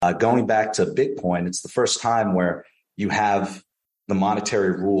Going back to Bitcoin, it's the first time where you have the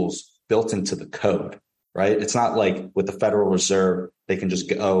monetary rules built into the code, right? It's not like with the Federal Reserve, they can just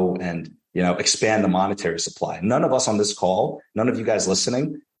go and, expand the monetary supply. None of us on this call, none of you guys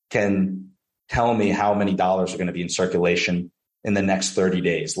listening can tell me how many dollars are going to be in circulation in the next 30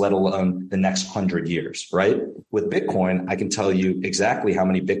 days, let alone the next 100 years, right? With Bitcoin, I can tell you exactly how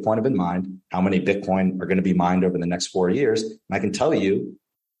many Bitcoin have been mined, how many Bitcoin are going to be mined over the next 4 years. And I can tell you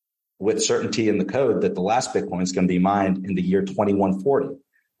with certainty in the code that the last Bitcoin is going to be mined in the year 2140,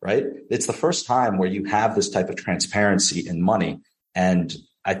 right? It's the first time where you have this type of transparency in money. And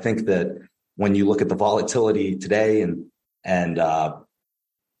I think that when you look at the volatility today and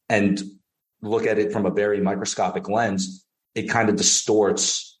look at it from a very microscopic lens, it kind of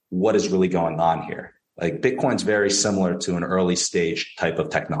distorts what is really going on here. Like Bitcoin's very similar to an early stage type of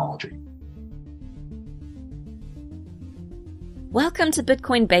technology. Welcome to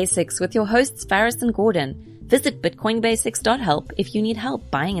Bitcoin Basics with your hosts Faris and Gordon. Visit bitcoinbasics.help if you need help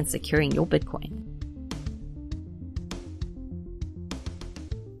buying and securing your Bitcoin.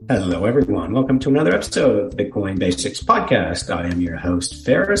 Hello, everyone. Welcome to another episode of Bitcoin Basics Podcast. I am your host,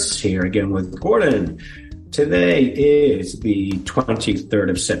 Faris, here again with Gordon. Today is the 23rd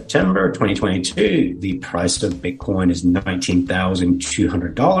of September, 2022. The price of Bitcoin is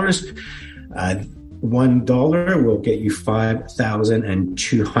 $19,200. $1 will get you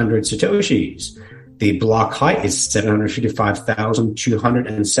 5,200 Satoshis. The block height is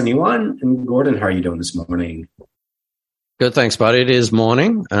 755,271. And Gordon, how are you doing this morning? Good, thanks, buddy. It is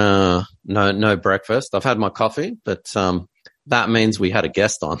morning. No breakfast. I've had my coffee, but that means we had a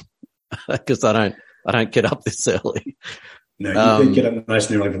guest on because I don't get up this early. No, you did get up nice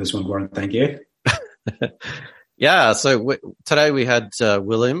and early for this one, Gordon. Thank you. Yeah. So today we had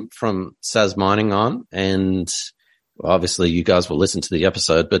William from Saz Mining on, and obviously you guys will listen to the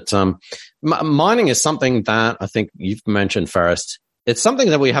episode. But mining is something that I think you've mentioned, Faris. It's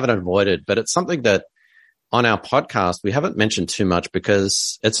something that we haven't avoided, but it's something that on our podcast we haven't mentioned too much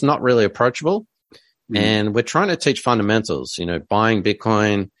because it's not really approachable. And we're trying to teach fundamentals, buying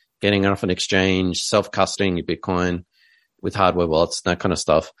Bitcoin, getting it off an exchange, self-custodying your Bitcoin with hardware wallets, that kind of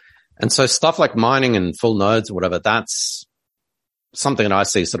stuff. And so stuff like mining and full nodes or whatever, that's something that I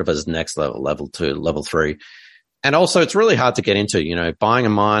see sort of as next level 2, level 3. And also it's really hard to get into, buying a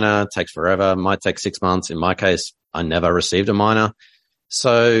miner takes forever, might take 6 months. In my case, I never received a miner.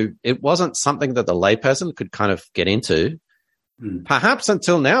 So it wasn't something that the layperson could kind of get into, perhaps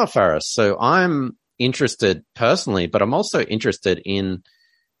until now, Faris. So I'm interested personally, but I'm also interested in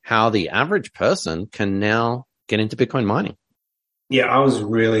how the average person can now get into Bitcoin mining. Yeah, I was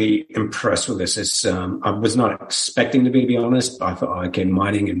really impressed with this. I was not expecting to be honest. I thought, okay,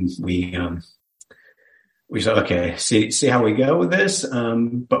 mining, and we said, okay, see how we go with this.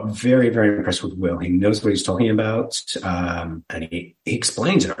 But very, very impressed with Will. He knows what he's talking about, and he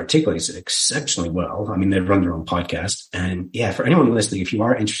explains it, articulates it exceptionally well. I mean, they run their own podcast, and yeah, for anyone listening, if you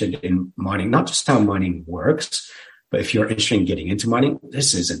are interested in mining, not just how mining works, but if you're interested in getting into mining,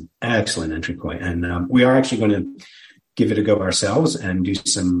 this is an excellent entry point. And we are actually going to give it a go ourselves and do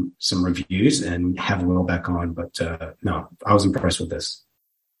some reviews and have Will back on. But no, I was impressed with this.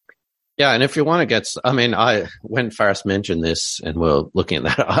 Yeah, and if you want to when Faris mentioned this and we're looking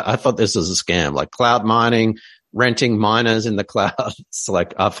at that, I thought this was a scam, like cloud mining, renting miners in the cloud. It's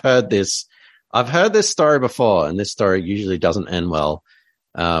like I've heard this story before, and this story usually doesn't end well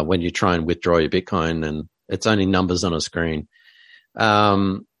when you try and withdraw your Bitcoin and it's only numbers on a screen.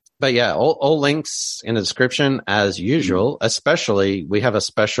 But yeah, all links in the description as usual. Especially we have a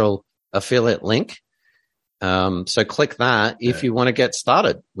special affiliate link. So click that if you want to get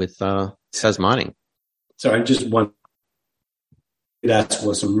started with Saz Mining. So I just want to ask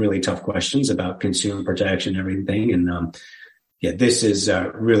some really tough questions about consumer protection and everything. And yeah, this is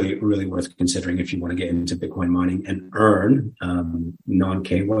really, really worth considering if you want to get into Bitcoin mining and earn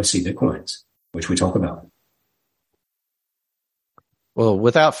non-KYC Bitcoins, which we talk about. Well,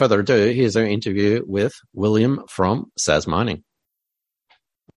 without further ado, here's our interview with William from Saz Mining.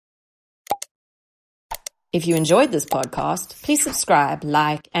 If you enjoyed this podcast, please subscribe,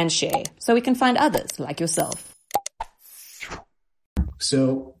 like, and share so we can find others like yourself.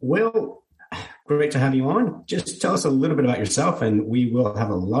 So, Will, great to have you on. Just tell us a little bit about yourself, and we will have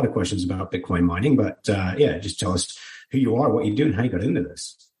a lot of questions about Bitcoin mining. But just tell us who you are, what you do, and how you got into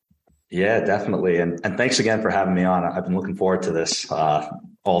this. Yeah, definitely. And thanks again for having me on. I've been looking forward to this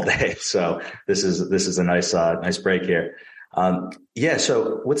all day. So this is a nice break here.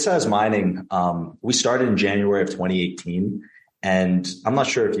 So with Saz Mining, we started in January of 2018, and I'm not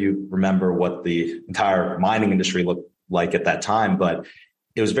sure if you remember what the entire mining industry looked like at that time, but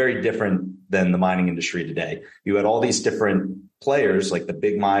it was very different than the mining industry today. You had all these different players, like the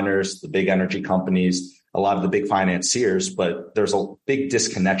big miners, the big energy companies, a lot of the big financiers, but there's a big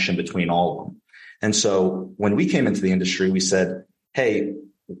disconnection between all of them. And so when we came into the industry, we said, hey,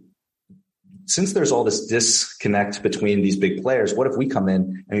 since there's all this disconnect between these big players, what if we come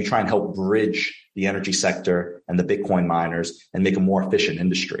in and we try and help bridge the energy sector and the Bitcoin miners and make a more efficient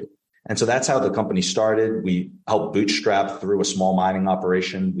industry? And so that's how the company started. We helped bootstrap through a small mining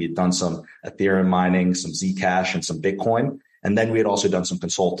operation. We had done some Ethereum mining, some Zcash, and some Bitcoin. And then we had also done some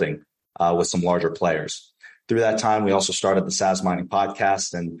consulting with some larger players. Through that time, we also started the SaaS Mining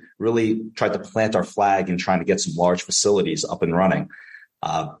podcast and really tried to plant our flag in trying to get some large facilities up and running.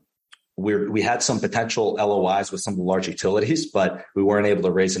 We had some potential LOIs with some of the large utilities, but we weren't able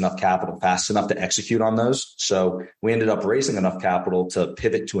to raise enough capital fast enough to execute on those. So we ended up raising enough capital to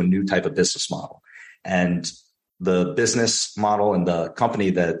pivot to a new type of business model. And the business model and the company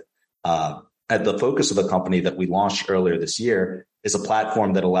that at the focus of the company that we launched earlier this year is a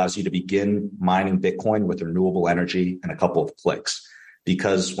platform that allows you to begin mining Bitcoin with renewable energy in a couple of clicks.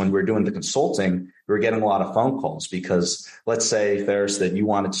 Because when we were doing the consulting, we were getting a lot of phone calls because let's say, Ferris, that you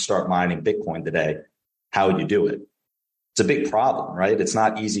wanted to start mining Bitcoin today. How would you do it? It's a big problem, right? It's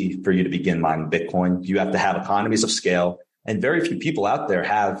not easy for you to begin mining Bitcoin. You have to have economies of scale, and very few people out there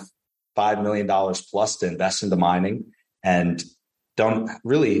have $5 million plus to invest into mining and don't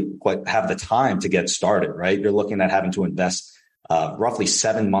really quite have the time to get started, right? You're looking at having to invest roughly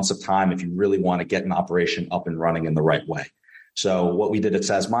 7 months of time if you really want to get an operation up and running in the right way. So what we did at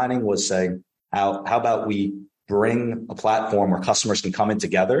SaaS Mining was saying, how about we bring a platform where customers can come in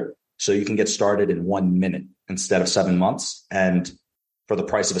together so you can get started in 1 minute instead of 7 months, and for the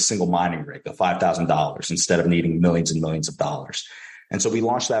price of a single mining rig of $5,000 instead of needing millions and millions of dollars. And so we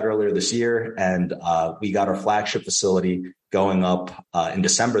launched that earlier this year, and we got our flagship facility going up in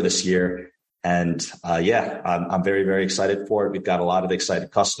December this year. And I'm very, very excited for it. We've got a lot of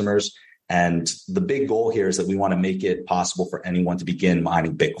excited customers. And the big goal here is that we want to make it possible for anyone to begin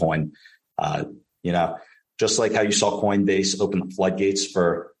mining Bitcoin. Just like how you saw Coinbase open the floodgates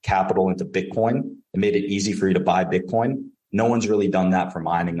for capital into Bitcoin, it made it easy for you to buy Bitcoin. No one's really done that for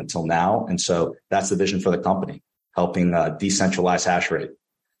mining until now. And so that's the vision for the company, helping decentralize hash rate.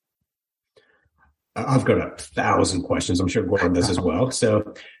 I've got 1,000 questions. I'm sure Gordon does as well.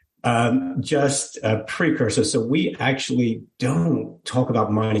 So just a precursor. So we actually don't talk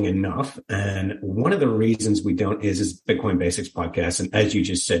about mining enough. And one of the reasons we don't is Bitcoin Basics podcast. And as you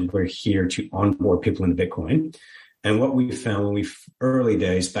just said, we're here to onboard people into Bitcoin. And what we found when early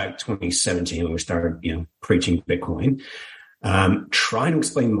days back 2017, when we started, preaching Bitcoin, trying to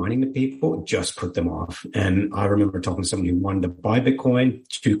explain mining to people just put them off. And I remember talking to someone who wanted to buy Bitcoin,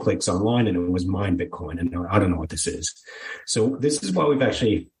 2 clicks online, and it was mine Bitcoin. And I don't know what this is. So this is why we've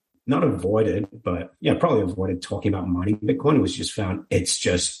actually not avoided, but probably avoided talking about mining Bitcoin. It was just found it's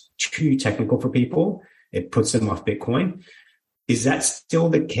just too technical for people. It puts them off Bitcoin. Is that still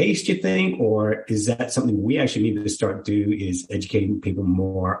the case, do you think? Or is that something we actually need to start do is educating people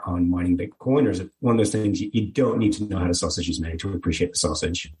more on mining Bitcoin? Or is it one of those things you don't need to know how the sausage is made to appreciate the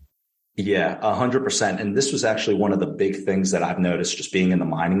sausage? Yeah, 100%. And this was actually one of the big things that I've noticed just being in the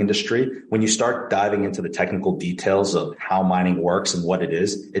mining industry. When you start diving into the technical details of how mining works and what it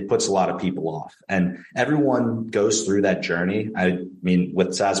is, it puts a lot of people off. And everyone goes through that journey. I mean,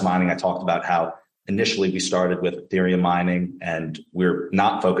 with SaaS Mining, I talked about how initially we started with Ethereum mining and we're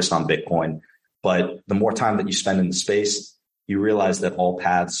not focused on Bitcoin. But the more time that you spend in the space, you realize that all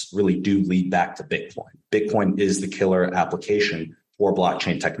paths really do lead back to Bitcoin. Bitcoin is the killer application for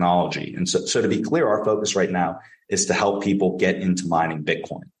blockchain technology. And so to be clear, our focus right now is to help people get into mining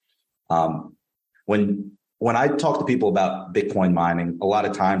Bitcoin. When I talk to people about Bitcoin mining, a lot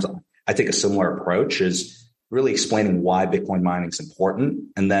of times I take a similar approach, is really explaining why Bitcoin mining is important.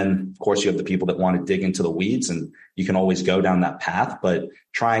 And then, of course, you have the people that want to dig into the weeds, and you can always go down that path. But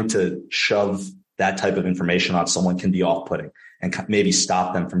trying to shove that type of information on someone can be off-putting and maybe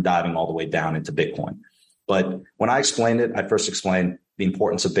stop them from diving all the way down into Bitcoin. But when I explained it, I first explained the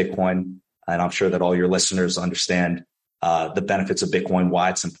importance of Bitcoin, and I'm sure that all your listeners understand the benefits of Bitcoin, why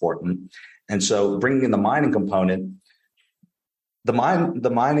it's important. And so bringing in the mining component, the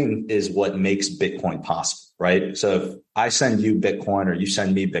mining is what makes Bitcoin possible, right? So if I send you Bitcoin or you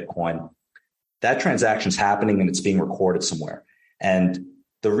send me Bitcoin, that transaction's happening and it's being recorded somewhere. And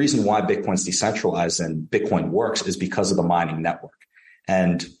the reason why Bitcoin's decentralized and Bitcoin works is because of the mining network.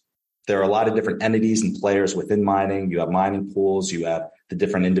 And there are a lot of different entities and players within mining. You have mining pools, you have the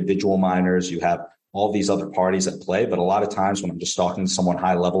different individual miners, you have all these other parties at play. But a lot of times when I'm just talking to someone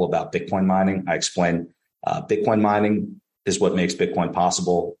high level about Bitcoin mining, I explain Bitcoin mining is what makes Bitcoin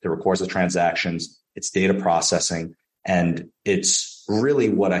possible. It records the transactions, it's data processing, and it's really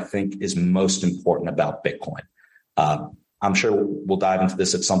what I think is most important about Bitcoin. I'm sure we'll dive into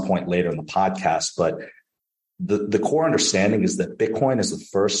this at some point later in the podcast, but the core understanding is that Bitcoin is the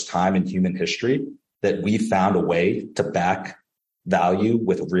first time in human history that we found a way to back value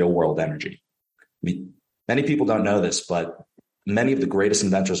with real world energy. I mean, many people don't know this, but many of the greatest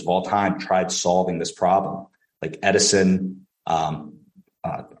inventors of all time tried solving this problem, like Edison,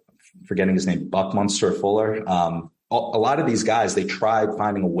 forgetting his name, Buckminster Fuller. A lot of these guys, they tried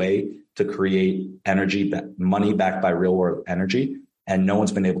finding a way to create energy, money backed by real world energy, and no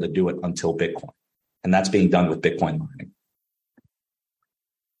one's been able to do it until Bitcoin. And that's being done with Bitcoin mining.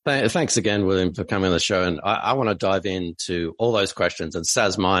 Thanks again, William, for coming on the show. And I want to dive into all those questions and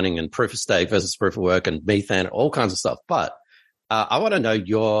SAS mining and proof of stake versus proof of work and methane, all kinds of stuff. But I want to know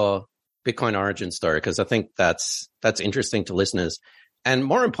your Bitcoin origin story, because I think that's interesting to listeners. And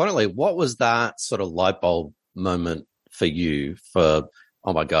more importantly, what was that sort of light bulb moment for you for,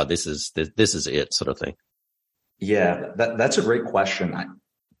 oh my God, this is it sort of thing? Yeah, that's a great question.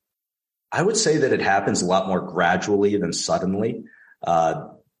 I would say that it happens a lot more gradually than suddenly.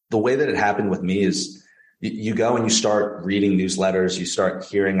 The way that it happened with me is you go and you start reading newsletters, you start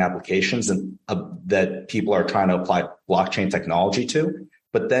hearing applications and that people are trying to apply blockchain technology to,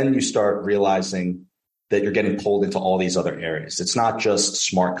 but then you start realizing that you're getting pulled into all these other areas. It's not just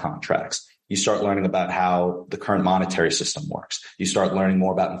smart contracts. You start learning about how the current monetary system works. You start learning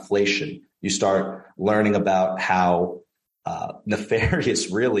more about inflation. You start learning about how nefarious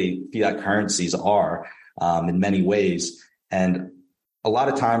really fiat currencies are in many ways. And a lot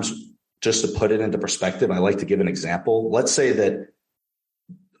of times, just to put it into perspective, I like to give an example. Let's say that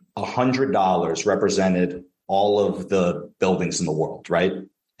 $100 represented all of the buildings in the world, right?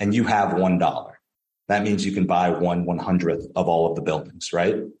 And you have $1. That means you can buy 1/100th of all of the buildings,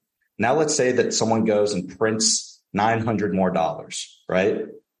 right? Now let's say that someone goes and prints $900 more, right?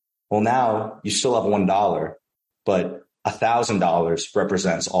 Well, now you still have $1, but $1,000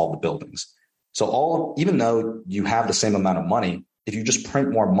 represents all the buildings. So even though you have the same amount of money, if you just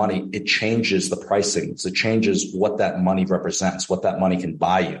print more money, it changes the pricing. It changes what that money represents, what that money can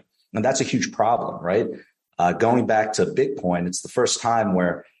buy you. And that's a huge problem, right? Going back to Bitcoin, it's the first time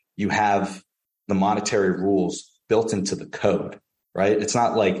where you have the monetary rules built into the code, right? It's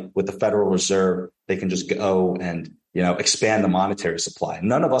not like with the Federal Reserve, they can just go and, expand the monetary supply.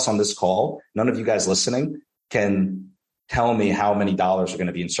 None of us on this call, none of you guys listening can tell me how many dollars are going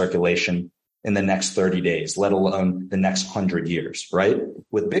to be in circulation in the next 30 days, let alone the next 100 years, right?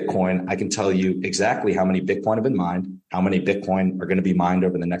 With Bitcoin, I can tell you exactly how many Bitcoin have been mined, how many Bitcoin are going to be mined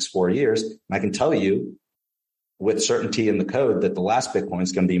over the next 4 years. And I can tell you with certainty in the code that the last Bitcoin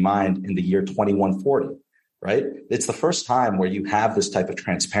is going to be mined in the year 2140, right? It's the first time where you have this type of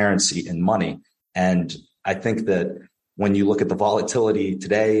transparency in money. And I think that when you look at the volatility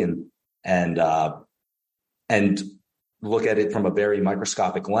today and look at it from a very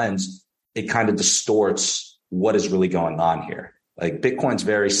microscopic lens, it kind of distorts what is really going on here. Like Bitcoin's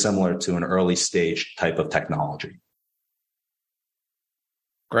very similar to an early stage type of technology.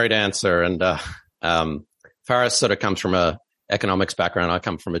 Great answer. And Faris sort of comes from a economics background. I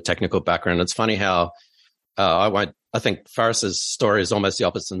come from a technical background. It's funny how I think Faris's story is almost the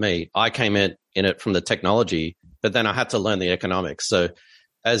opposite of me. I came in it from the technology, but then I had to learn the economics. So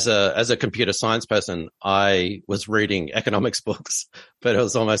as a computer science person, I was reading economics books, but it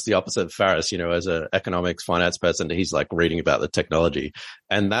was almost the opposite of Faris. As an economics finance person, he's like reading about the technology.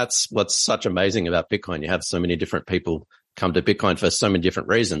 And that's what's such amazing about Bitcoin. You have so many different people come to Bitcoin for so many different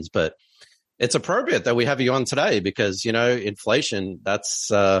reasons, but it's appropriate that we have you on today because, inflation,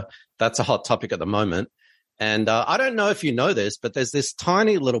 that's a hot topic at the moment. And I don't know if you know this, but there's this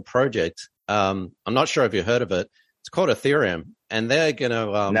tiny little project. I'm not sure if you heard of it. It's called Ethereum, and they're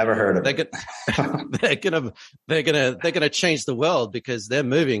gonna never heard of it. They're gonna change the world because they're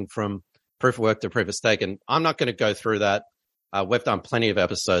moving from proof of work to proof of stake. And I'm not going to go through that. We've done plenty of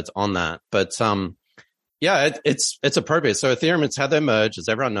episodes on that, but it's appropriate. So Ethereum, it's how they merge, as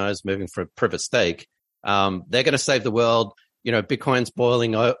everyone knows, moving from proof of stake. They're going to save the world. Bitcoin's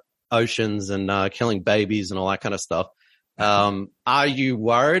boiling oceans and killing babies and all that kind of stuff. Are you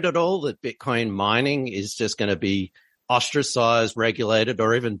worried at all that Bitcoin mining is just going to be ostracized, regulated,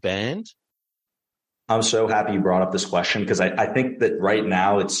 or even banned? I'm so happy you brought up this question because I think that right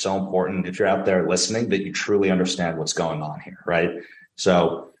now it's so important if you're out there listening that you truly understand what's going on here, right?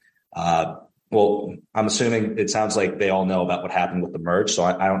 So, I'm assuming it sounds like they all know about what happened with the merge, so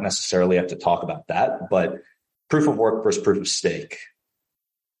I don't necessarily have to talk about that, but proof of work versus proof of stake.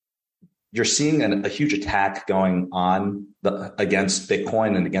 you're seeing a huge attack going on against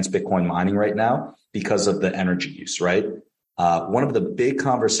Bitcoin and against Bitcoin mining right now because of the energy use, right? One of the big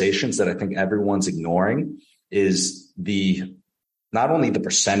conversations that I think everyone's ignoring is not only the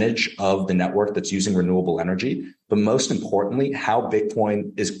percentage of the network that's using renewable energy, but most importantly, how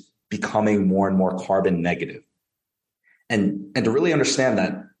Bitcoin is becoming more and more carbon negative. And to really understand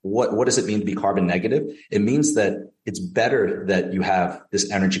that, what does it mean to be carbon negative? It means that it's better that you have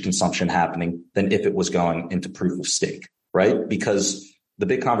this energy consumption happening than if it was going into proof of stake, right? Because the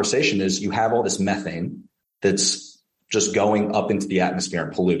big conversation is you have all this methane that's just going up into the atmosphere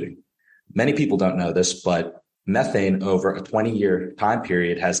and polluting. Many people don't know this, but methane over a 20-year time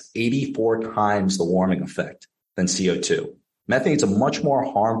period has 84 times the warming effect than CO2. Methane is a much more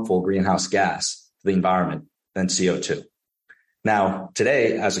harmful greenhouse gas to the environment than CO2. Now,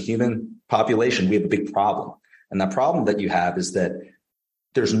 today, as a human population, we have a big problem. And that problem that you have is that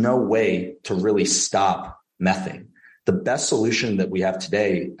there's no way to really stop methane. The best solution that we have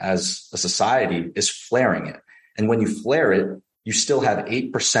today as a society is flaring it. And when you flare it, you still have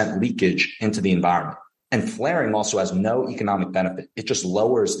 8% leakage into the environment. And flaring also has no economic benefit. It just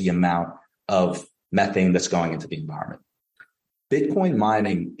lowers the amount of methane that's going into the environment. Bitcoin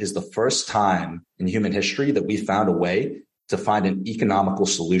mining is the first time in human history that we found a way to find an economical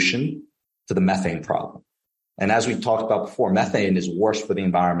solution to the methane problem. And as we talked about before, methane is worse for the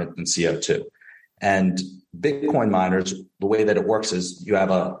environment than CO2. And Bitcoin miners, the way that it works is you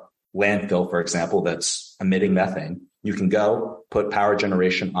have a landfill, for example, that's emitting methane. You can go put power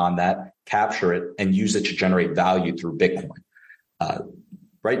generation on that, capture it, and use it to generate value through Bitcoin.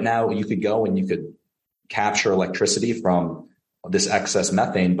 Right now, you could go and you could capture electricity from this excess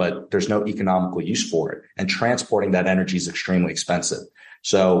methane, but there's no economical use for it. And transporting that energy is extremely expensive.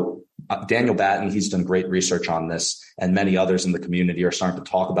 So Daniel Batten, he's done great research on this, and many others in the community are starting to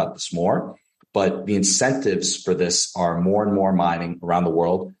talk about this more. But the incentives for this are more and more mining around the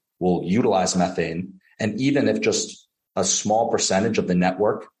world will utilize methane. And even if just a small percentage of the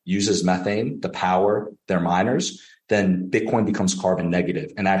network uses methane to power their miners, then Bitcoin becomes carbon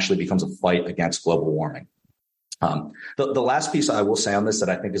negative and actually becomes a fight against global warming. The last piece I will say on this that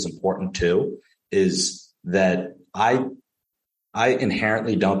I think is important too is that I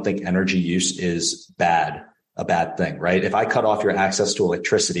inherently don't think energy use is a bad thing, right? If I cut off your access to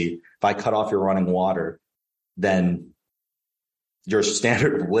electricity, if I cut off your running water, then your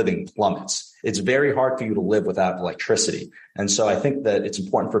standard of living plummets. It's very hard for you to live without electricity. And so I think that it's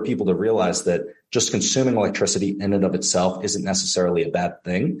important for people to realize that just consuming electricity in and of itself isn't necessarily a bad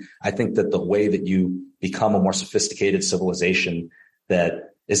thing. I think that the way that you become a more sophisticated civilization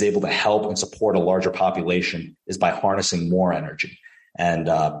that is able to help and support a larger population is by harnessing more energy. And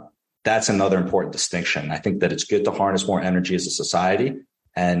that's another important distinction. I think that it's good to harness more energy as a society,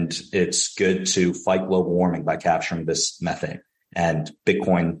 and it's good to fight global warming by capturing this methane. And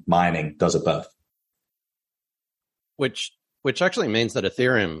Bitcoin mining does it both. Which actually means that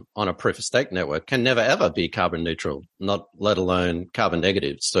Ethereum on a proof of stake network can never ever be carbon neutral, not let alone carbon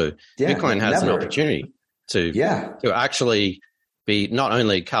negative. So Bitcoin has an opportunity to actually be not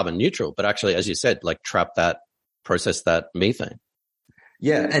only carbon neutral, but actually, as you said, like process that methane.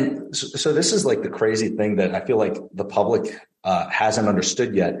 Yeah. And so this is like the crazy thing that I feel like the public hasn't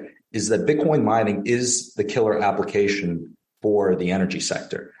understood yet is that Bitcoin mining is the killer application for the energy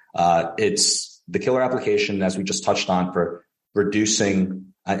sector. It's the killer application, as we just touched on, for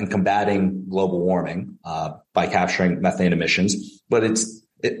reducing and combating global warming by capturing methane emissions. But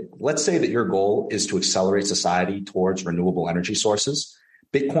let's say that your goal is to accelerate society towards renewable energy sources.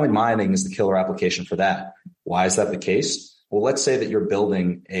 Bitcoin mining is the killer application for that. Why is that the case? Well, let's say that you're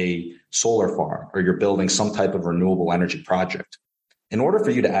building a solar farm or you're building some type of renewable energy project. In order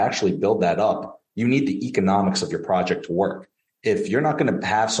for you to actually build that up, you need the economics of your project to work. If you're not going to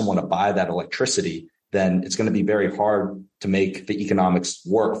have someone to buy that electricity, then it's going to be very hard to make the economics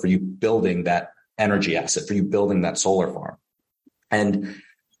work for you building that energy asset, for you building that solar farm. And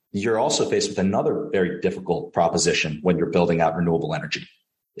you're also faced with another very difficult proposition when you're building out renewable energy,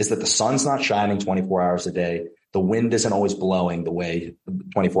 is that the sun's not shining 24 hours a day. The wind isn't always blowing the way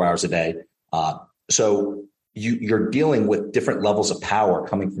 24 hours a day. So you're dealing with different levels of power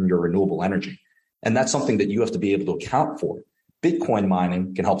coming from your renewable energy. And that's something that you have to be able to account for. Bitcoin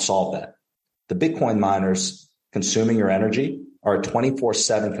mining can help solve that. The Bitcoin miners consuming your energy are a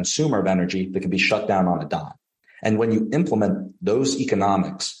 24/7 consumer of energy that can be shut down on a dime. And when you implement those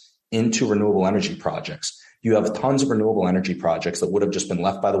economics into renewable energy projects, you have tons of renewable energy projects that would have just been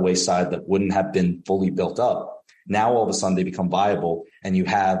left by the wayside, that wouldn't have been fully built up. Now, all of a sudden, they become viable, and you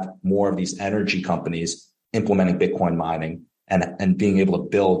have more of these energy companies implementing Bitcoin mining and being able to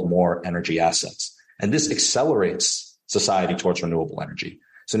build more energy assets. And this accelerates society towards renewable energy.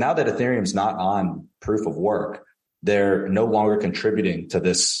 So now that Ethereum's not on proof of work, they're no longer contributing to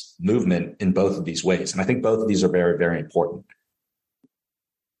this movement in both of these ways. And I think both of these are very, very important.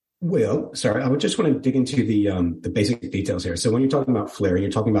 Will, sorry, I would just want to dig into the basic details here. So when you're talking about flaring,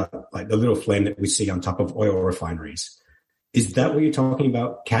 you're talking about like the little flame that we see on top of oil refineries. Is that what you're talking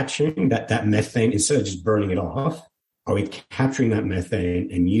about, capturing that methane instead of just burning it off? Are we capturing that methane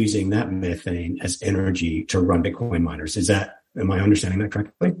and using that methane as energy to run Bitcoin miners? Am I understanding that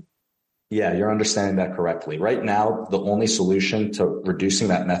correctly? Yeah, you're understanding that correctly. Right now, the only solution to reducing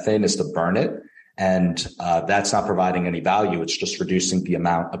that methane is to burn it. And that's not providing any value. It's just reducing the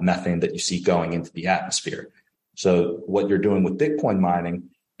amount of methane that you see going into the atmosphere. So what you're doing with Bitcoin mining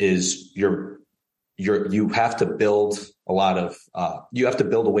is you have to build you have to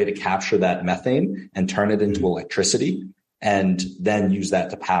build a way to capture that methane and turn it into electricity and then use that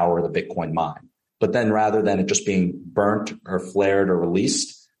to power the Bitcoin mine. But then rather than it just being burnt or flared or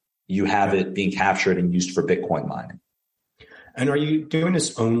released, you have it being captured and used for Bitcoin mining. And are you doing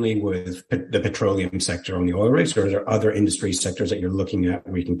this only with the petroleum sector on the oil rigs, or are there other industry sectors that you're looking at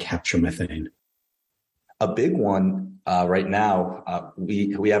where you can capture methane? A big one right now,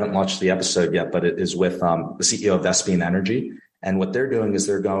 we haven't launched the episode yet, but it is with the CEO of Vespine Energy. And what they're doing is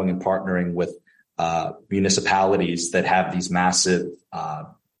they're going and partnering with municipalities that have these massive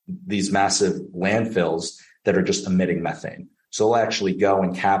landfills that are just emitting methane. So they'll actually go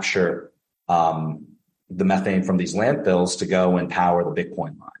and capture the methane from these landfills to go and power the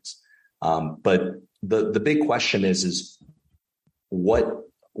Bitcoin mines. But the big question is what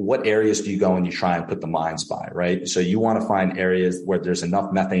areas do you go and you try and put the mines by, right? So you want to find areas where there's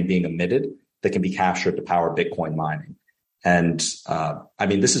enough methane being emitted that can be captured to power Bitcoin mining. And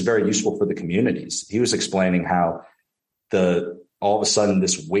this is very useful for the communities. He was explaining how all of a sudden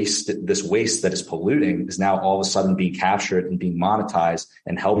this waste that is polluting is now all of a sudden being captured and being monetized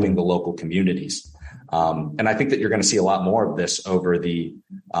and helping the local communities. And I think that you're going to see a lot more of this over the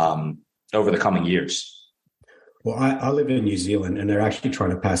coming years. Well, I live in New Zealand, and they're actually trying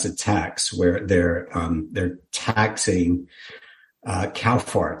to pass a tax where they're taxing cow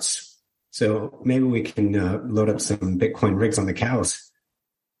farts. So maybe we can load up some Bitcoin rigs on the cows.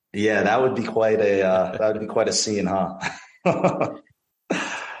 Yeah, that would be quite a scene, huh?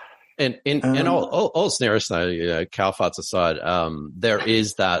 And all seriousness, cow farts aside, there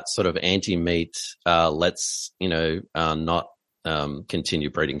is that sort of anti-meat, let's not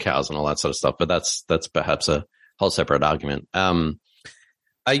continue breeding cows and all that sort of stuff. But that's perhaps a whole separate argument. So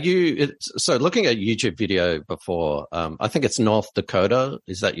looking at YouTube video before, I think it's North Dakota.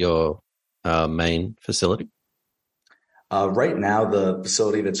 Is that your main facility? Right now, the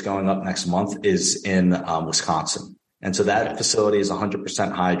facility that's going up next month is in Wisconsin. And so that facility is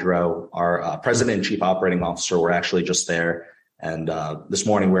 100% hydro. Our president and chief operating officer were actually just there. And this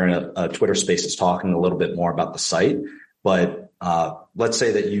morning we're in a Twitter Spaces talking a little bit more about the site. But let's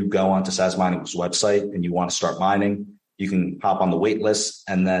say that you go onto SAS Mining's website and you want to start mining. You can hop on the wait list.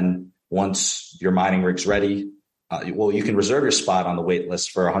 And then once your mining rig's ready, you can reserve your spot on the wait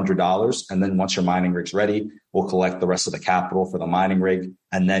list for $100. And then once your mining rig's ready, we'll collect the rest of the capital for the mining rig.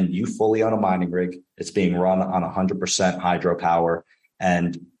 And then you fully own a mining rig. It's being run on 100% hydropower.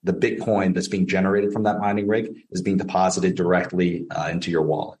 And the Bitcoin that's being generated from that mining rig is being deposited directly into your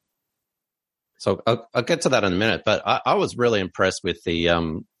wallet. So I'll get to that in a minute. But I was really impressed with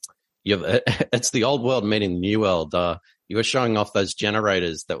it's the old world meeting the new world. You were showing off those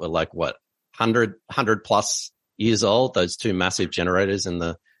generators that were like, 100 plus years old, those two massive generators in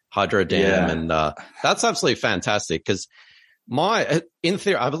the hydro dam. Yeah. And that's absolutely fantastic because in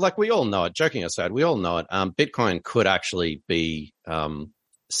theory, we all know it, joking aside, we all know it. Bitcoin could actually be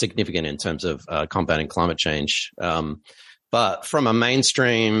significant in terms of combating climate change. But from a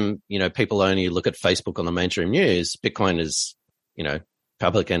mainstream, people only look at Facebook on the mainstream news. Bitcoin is,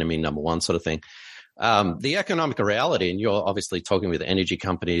 public enemy number one sort of thing. The economic reality, and you're obviously talking with energy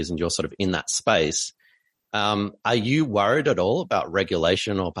companies and you're sort of in that space. Are you worried at all about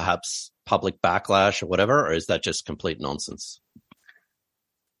regulation or perhaps public backlash or whatever, or is that just complete nonsense?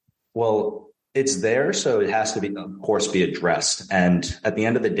 Well, it's there, so it has to be, of course, be addressed. And at the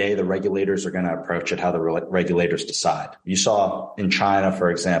end of the day, the regulators are going to approach it how the regulators decide. You saw in China,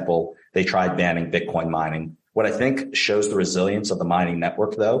 for example, they tried banning Bitcoin mining. What I think shows the resilience of the mining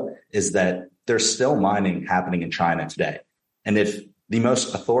network, though, is that there's still mining happening in China today. And if the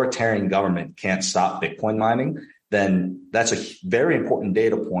most authoritarian government can't stop Bitcoin mining, then that's a very important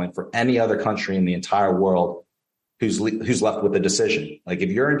data point for any other country in the entire world who's left with the decision? Like,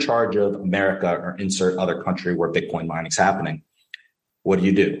 if you're in charge of America or insert other country where Bitcoin mining is happening, what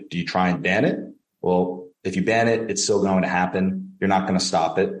do? Do you try and ban it? Well, if you ban it, it's still going to happen. You're not going to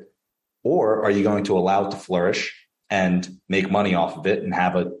stop it. Or are you going to allow it to flourish and make money off of it and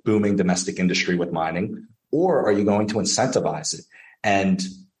have a booming domestic industry with mining? Or are you going to incentivize it and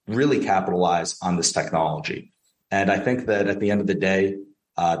really capitalize on this technology? And I think that at the end of the day,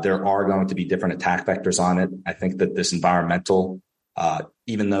 there are going to be different attack vectors on it. I think that this environmental,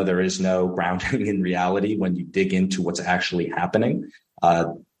 even though there is no grounding in reality when you dig into what's actually happening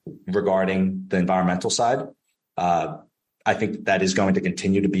regarding the environmental side, I think that is going to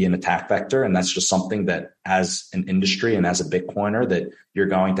continue to be an attack vector. And that's just something that as an industry and as a Bitcoiner that you're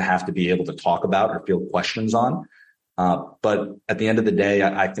going to have to be able to talk about or field questions on. But at the end of the day,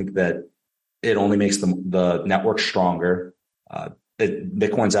 I think that it only makes the network stronger.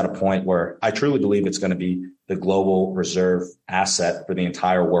 Bitcoin's at a point where I truly believe it's going to be the global reserve asset for the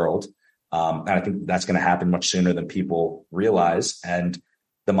entire world. And I think that's going to happen much sooner than people realize. And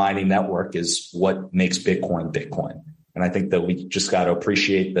the mining network is what makes Bitcoin Bitcoin. And I think that we just got to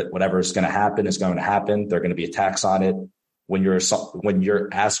appreciate that whatever is going to happen is going to happen. There are going to be attacks on it. When you're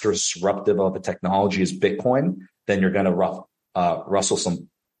as disruptive of a technology as Bitcoin, then you're going to rustle some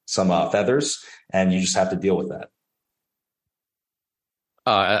feathers, and you just have to deal with that.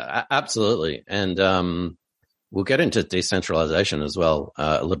 Absolutely. And we'll get into decentralization as well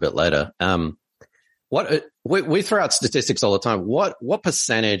a little bit later. We throw out statistics all the time. What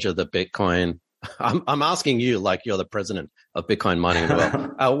percentage of the Bitcoin? I'm asking you, like you're the president of Bitcoin mining in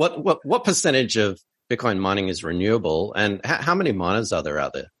the world. What percentage of Bitcoin mining is renewable, and how many miners are there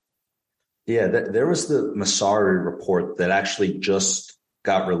out there? Yeah, there was the Messari report that actually just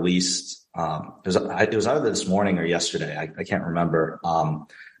got released. It was either this morning or yesterday. I can't remember.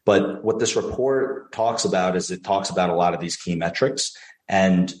 But what this report talks about is it talks about a lot of these key metrics,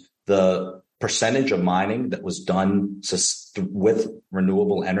 and the percentage of mining that was done with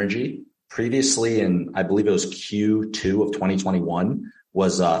renewable energy previously, in I believe it was Q2 of 2021,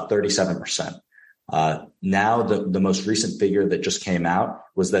 was 37%. Now the most recent figure that just came out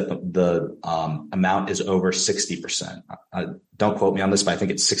was that the amount is over 60%. Don't quote me on this, but I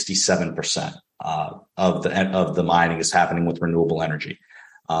think it's 67% of the mining is happening with renewable energy.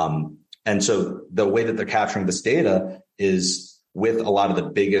 And so the way that they're capturing this data is with a lot of the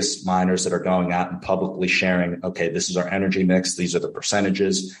biggest miners that are going out and publicly sharing, okay, this is our energy mix, these are the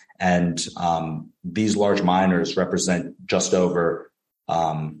percentages, and these large miners represent just over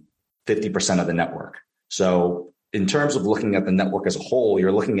 50% of the network. So in terms of looking at the network as a whole,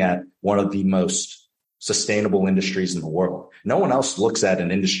 you're looking at one of the most sustainable industries in the world. No one else looks at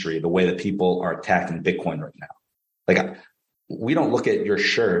an industry the way that people are attacking Bitcoin right now. Like, we don't look at your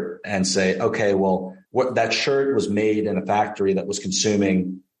shirt and say, okay, well, that shirt was made in a factory that was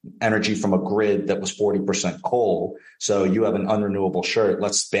consuming energy from a grid that was 40% coal. So you have an unrenewable shirt.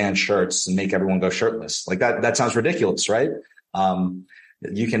 Let's ban shirts and make everyone go shirtless. Like that sounds ridiculous, right?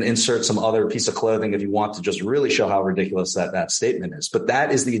 You can insert some other piece of clothing if you want to just really show how ridiculous that statement is. But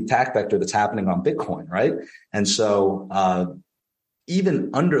that is the attack vector that's happening on Bitcoin, right? And so even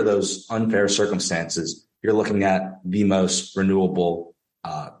under those unfair circumstances, you're looking at the most renewable,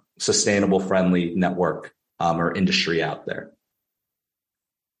 sustainable, friendly network or industry out there.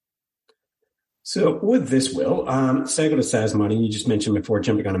 So with this, Will, say I go to SAS Mining, you just mentioned before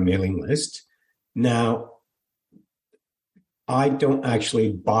jumping on a mailing list. Now, I don't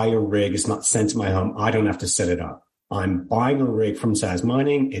actually buy a rig. It's not sent to my home. I don't have to set it up. I'm buying a rig from SAS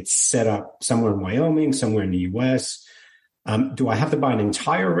Mining. It's set up somewhere in Wyoming, somewhere in the US. Do I have to buy an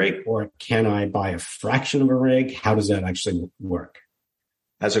entire rig, or can I buy a fraction of a rig? How does that actually work?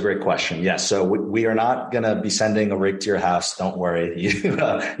 That's a great question. Yes. So we are not going to be sending a rig to your house. Don't worry. You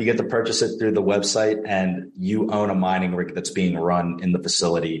get to purchase it through the website, and you own a mining rig that's being run in the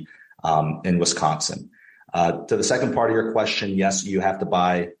facility in Wisconsin. To the second part of your question, yes, you have to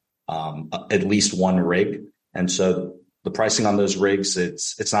buy at least one rig. And so the pricing on those rigs,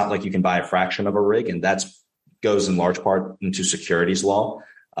 it's not like you can buy a fraction of a rig, and goes in large part into securities law.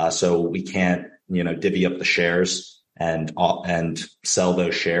 So we can't, divvy up the shares and sell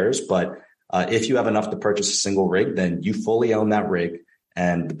those shares. But if you have enough to purchase a single rig, then you fully own that rig,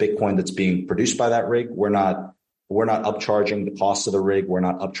 and the Bitcoin that's being produced by that rig, we're not upcharging the cost of the rig. We're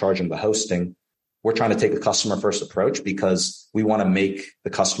not upcharging the hosting. We're trying to take a customer first approach because we want to make the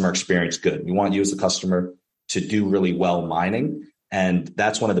customer experience good. We want you as the customer to do really well mining. And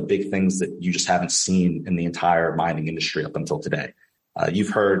that's one of the big things that you just haven't seen in the entire mining industry up until today. You've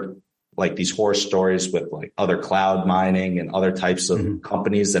heard like these horror stories with like other cloud mining and other types of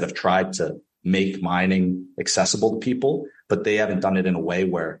companies that have tried to make mining accessible to people, but they haven't done it in a way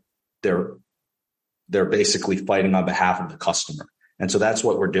where they're basically fighting on behalf of the customer. And so that's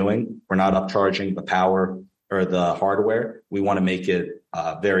what we're doing. We're not upcharging the power or the hardware. We want to make it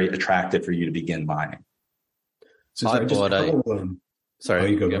very attractive for you to begin mining. So sorry,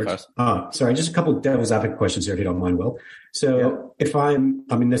 just a couple of devil's advocate questions here, if you don't mind, Will. So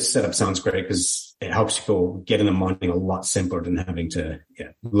this setup sounds great because it helps people get into mining a lot simpler than having to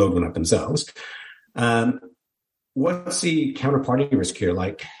load one up themselves. What's the counterparty risk here?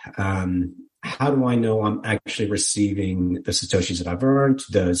 Like, how do I know I'm actually receiving the Satoshis that I've earned?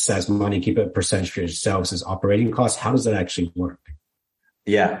 Does SAS Mining keep a percentage for yourselves as operating costs? How does that actually work?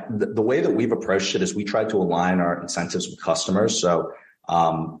 Yeah, the way that we've approached it is we try to align our incentives with customers. So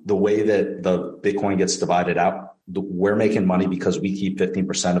the way that the Bitcoin gets divided out, we're making money because we keep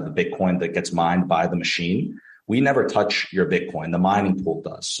 15% of the Bitcoin that gets mined by the machine. We never touch your Bitcoin. The mining pool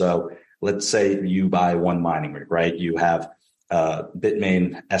does. So let's say you buy one mining rig, right? You have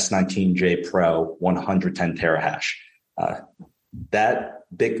Bitmain S19J Pro 110 terahash. The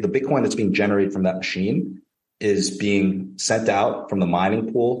Bitcoin that's being generated from that machine is being sent out from the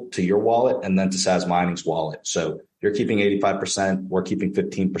mining pool to your wallet and then to SAS Mining's wallet. So you're keeping 85%, we're keeping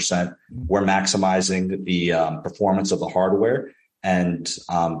 15%. We're maximizing the performance of the hardware, and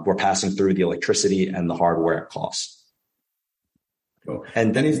we're passing through the electricity and the hardware costs. Cool.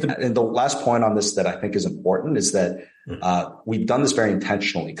 And then the last point on this that I think is important is that we've done this very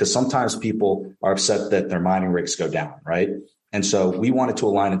intentionally, because sometimes people are upset that their mining rigs go down, right? And so we wanted to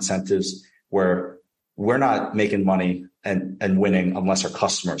align incentives where we're not making money and winning unless our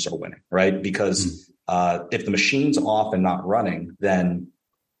customers are winning, right? Because if the machine's off and not running, then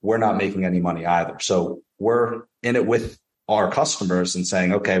we're not making any money either. So we're in it with our customers and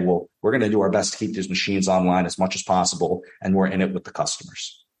saying, okay, well, we're going to do our best to keep these machines online as much as possible, and we're in it with the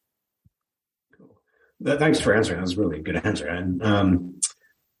customers. Cool. Thanks for answering. That was a really good answer. And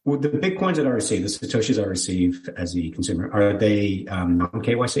with the Bitcoins that I receive, the Satoshis I receive as the consumer, are they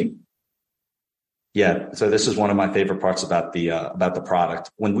non-KYC? Yeah. So this is one of my favorite parts about the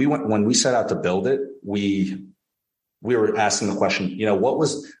product. When we set out to build it, we were asking the question,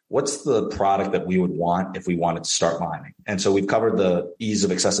 what's the product that we would want if we wanted to start mining? And so we've covered the ease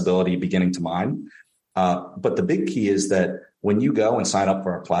of accessibility beginning to mine. But the big key is that when you go and sign up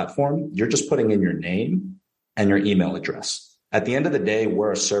for our platform, you're just putting in your name and your email address. At the end of the day,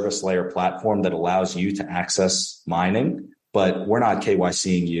 we're a service layer platform that allows you to access mining, but we're not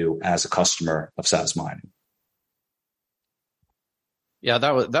KYCing you as a customer of SAS Mining. Yeah,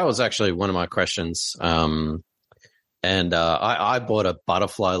 that was actually one of my questions. I bought a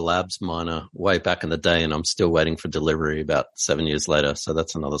Butterfly Labs miner way back in the day, and I'm still waiting for delivery about 7 years later. So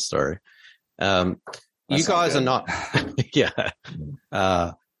that's another story. You guys are not,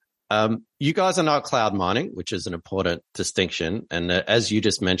 you guys are not cloud mining, which is an important distinction. And as you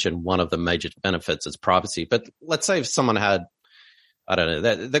just mentioned, one of the major benefits is privacy. But let's say if someone had, I don't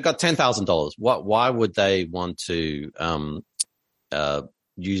know, they've got $10,000. Why would they want to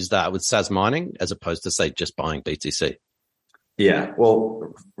use that with SAS Mining as opposed to, say, just buying BTC? Yeah,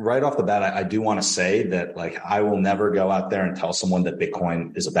 well, right off the bat, I do want to say that, I will never go out there and tell someone that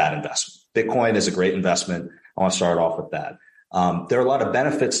Bitcoin is a bad investment. Bitcoin is a great investment. I want to start off with that. There are a lot of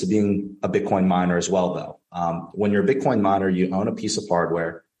benefits to being a Bitcoin miner as well, though. When you're a Bitcoin miner, you own a piece of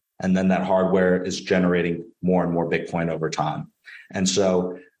hardware, and then that hardware is generating more and more Bitcoin over time. And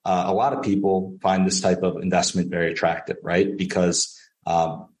so a lot of people find this type of investment very attractive, right? Because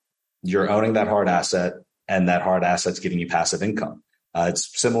you're owning that hard asset, and that hard asset's giving you passive income.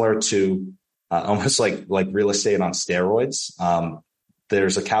 It's similar to almost like real estate on steroids.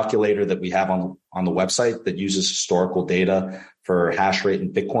 There's a calculator that we have on the website that uses historical data for hash rate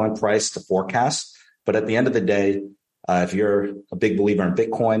and Bitcoin price to forecast. But at the end of the day, if you're a big believer in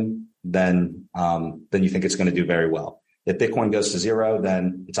Bitcoin, then you think it's going to do very well. If Bitcoin goes to zero,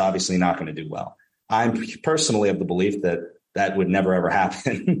 then it's obviously not going to do well. I'm personally of the belief that would never, ever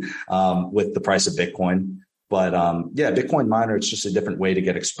happen with the price of Bitcoin. But Bitcoin miner, it's just a different way to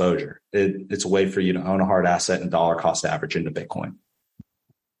get exposure. It's a way for you to own a hard asset and dollar cost average into Bitcoin.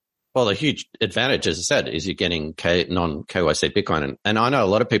 Well, the huge advantage, as I said, is you're getting non-KYC Bitcoin. And I know a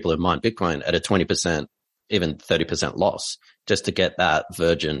lot of people have mined Bitcoin at a 20%, even 30% loss just to get that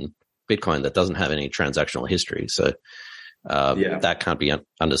virgin Bitcoin that doesn't have any transactional history. So that can't be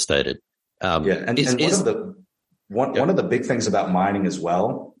understated. One of the big things about mining as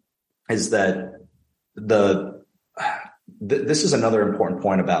well is that this is another important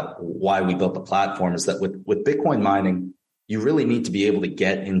point about why we built the platform, is that with Bitcoin mining, you really need to be able to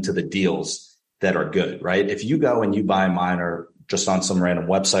get into the deals that are good, right? If you go and you buy a miner just on some random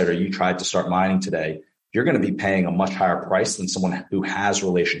website, or you tried to start mining today, you're going to be paying a much higher price than someone who has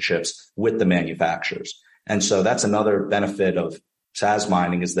relationships with the manufacturers. And so that's another benefit of SAS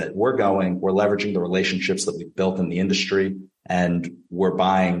mining, is that we're leveraging the relationships that we've built in the industry, and we're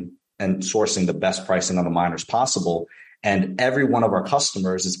buying and sourcing the best pricing on the miners possible. And every one of our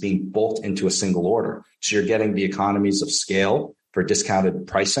customers is being bolt into a single order. So you're getting the economies of scale for discounted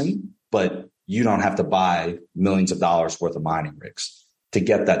pricing, but you don't have to buy millions of dollars worth of mining rigs to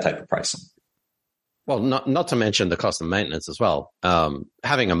get that type of pricing. Well, not to mention the cost of maintenance as well.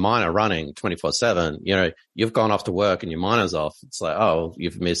 Having a miner running 24/7, you've gone off to work and your miner's off. It's like, oh,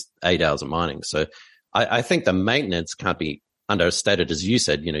 you've missed 8 hours of mining. So I think the maintenance can't be understated. As you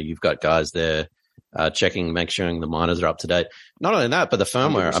said, you've got guys there checking, make sure the miners are up to date. Not only that, but the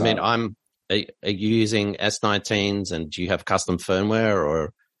firmware. 100%. I mean, are you using S19s, and do you have custom firmware,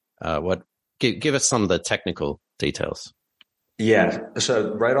 or what? Give us some of the technical details. Yeah.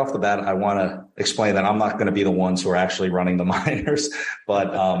 So right off the bat, I want to explain that I'm not going to be the ones who are actually running the miners,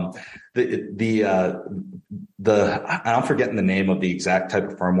 but I'm forgetting the name of the exact type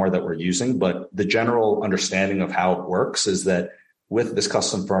of firmware that we're using, but the general understanding of how it works is that with this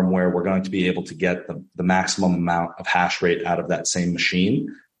custom firmware, we're going to be able to get the maximum amount of hash rate out of that same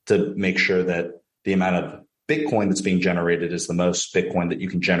machine to make sure that the amount of Bitcoin that's being generated is the most Bitcoin that you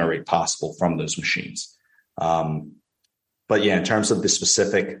can generate possible from those machines. But yeah, in terms of the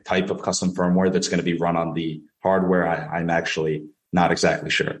specific type of custom firmware that's going to be run on the hardware, I'm actually not exactly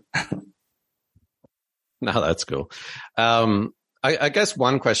sure. No, that's cool. I guess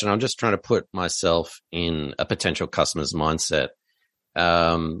one question, I'm just trying to put myself in a potential customer's mindset,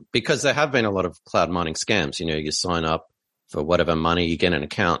 because there have been a lot of cloud mining scams. You sign up for whatever money, you get an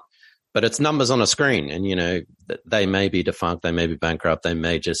account, but it's numbers on a screen, and they may be defunct, they may be bankrupt, they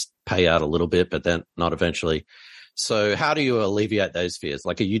may just pay out a little bit, but then not eventually. So how do you alleviate those fears?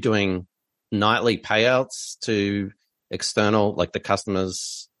 Like, are you doing nightly payouts to external, like the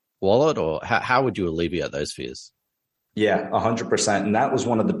customer's wallet, or how would you alleviate those fears? Yeah, 100%. And that was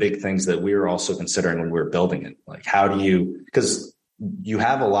one of the big things that we were also considering when we were building it. Like, because you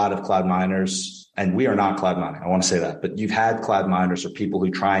have a lot of cloud miners, and we are not cloud mining, I want to say that, but you've had cloud miners or people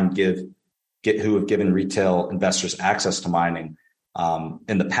who try and who have given retail investors access to mining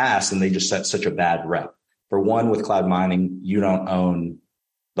in the past, and they just set such a bad rep. For one, with cloud mining, you don't own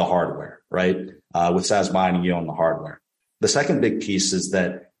the hardware, right? With SAS mining, you own the hardware. The second big piece is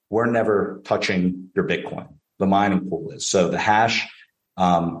that we're never touching your Bitcoin. The mining pool is. So the hash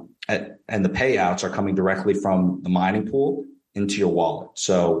and the payouts are coming directly from the mining pool into your wallet.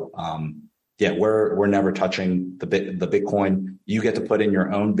 So we're never touching the Bitcoin. You get to put in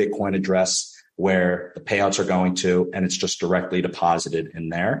your own Bitcoin address where the payouts are going to, and it's just directly deposited in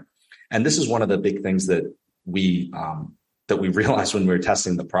there. And this is one of the big things that we realized when we were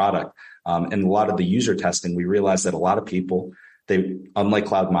testing the product. And a lot of the user testing, we realized that a lot of people, unlike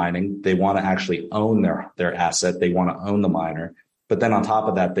cloud mining, they want to actually own their asset. They want to own the miner. But then on top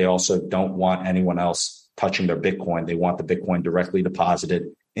of that, they also don't want anyone else touching their Bitcoin. They want the Bitcoin directly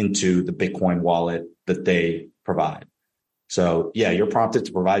deposited into the Bitcoin wallet that they provide. So yeah, you're prompted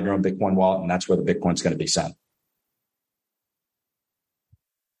to provide your own Bitcoin wallet, and that's where the Bitcoin's going to be sent.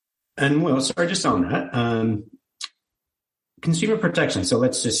 And well, sorry, just on that, consumer protection. So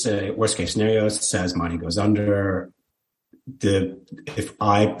let's just say worst case scenario, SAS mining goes under. If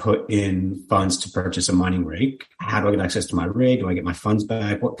I put in funds to purchase a mining rig, how do I get access to my rig? Do I get my funds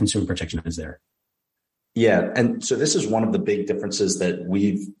back? What consumer protection is there? Yeah. And so this is one of the big differences that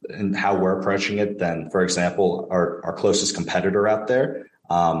and how we're approaching it than, for example, our closest competitor out there,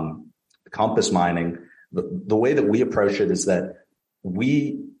 Compass Mining. The way that we approach it is that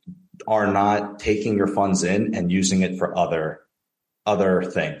we are not taking your funds in and using it for other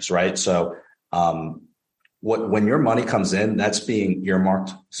things, right? So, when your money comes in, that's being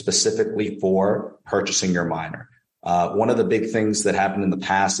earmarked specifically for purchasing your miner. One of the big things that happened in the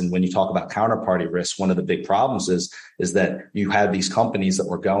past, and when you talk about counterparty risk, one of the big problems is that you had these companies that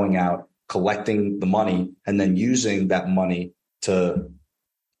were going out, collecting the money, and then using that money to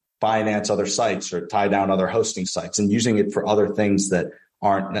finance other sites or tie down other hosting sites, and using it for other things that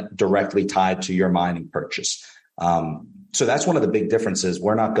aren't directly tied to your mining purchase. So that's one of the big differences.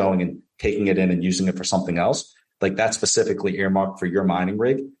 We're not going and taking it in and using it for something else. Like, that's specifically earmarked for your mining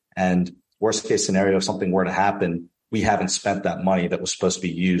rig. And worst case scenario, if something were to happen, we haven't spent that money that was supposed to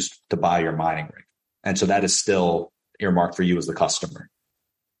be used to buy your mining rig. And so that is still earmarked for you as the customer.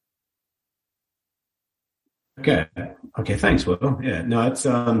 Okay. Thanks, Will. Yeah. No, it's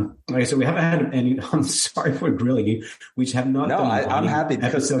like I said, we haven't had any. I'm sorry for grilling you. We have not. No, I'm happy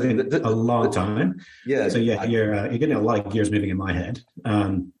because episode in a long time. Yeah. So yeah, you're getting a lot of gears moving in my head.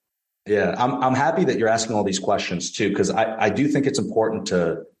 Yeah, I'm happy that you're asking all these questions too, because I do think it's important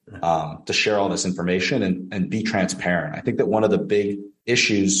to share all this information and be transparent. I think that one of the big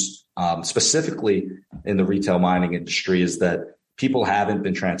issues, specifically in the retail mining industry, is that people haven't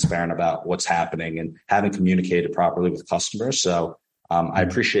been transparent about what's happening and haven't communicated properly with customers. So I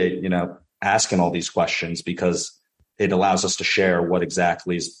appreciate, asking all these questions, because it allows us to share what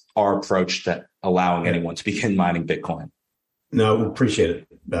exactly is our approach to allowing anyone to begin mining Bitcoin. No, appreciate it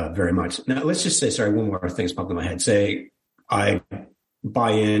very much. Now, let's just say, sorry, one more thing's popped in my head. Say I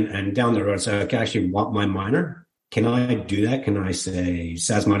buy in and down the road say, okay, I actually want my miner. Can I do that? Can I say,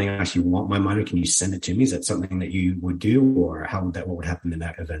 SAS Mining, I actually want my miner. Can you send it to me? Is that something that you would do, or what would happen in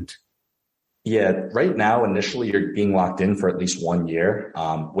that event? Yeah, right now, initially, you're being locked in for at least 1 year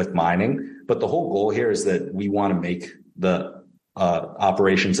with mining. But the whole goal here is that we want to make the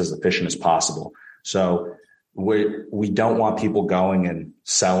operations as efficient as possible. So we don't want people going and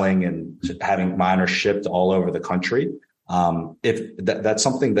selling and having miners shipped all over the country. If that's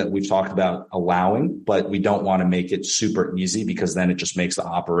something that we've talked about allowing, but we don't want to make it super easy, because then it just makes the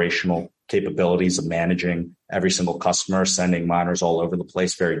operational capabilities of managing every single customer, sending miners all over the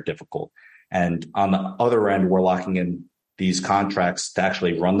place, very difficult. And on the other end, we're locking in these contracts to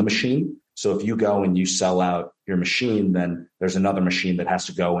actually run the machine. So if you go and you sell out your machine, then there's another machine that has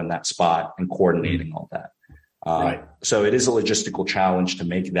to go in that spot and coordinating all that. Right. So it is a logistical challenge to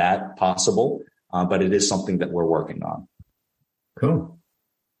make that possible, but it is something that we're working on. Cool.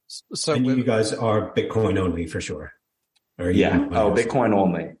 So and you guys are Bitcoin only for sure. Yeah. Oh, Bitcoin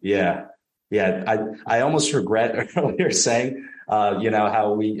only. Yeah. Yeah. I almost regret earlier saying,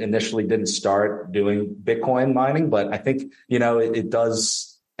 how we initially didn't start doing Bitcoin mining, but I think, it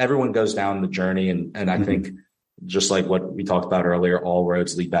does, everyone goes down the journey. And I think just like what we talked about earlier, all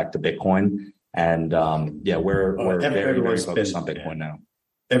roads lead back to Bitcoin. And, we're very, very focused on Bitcoin now.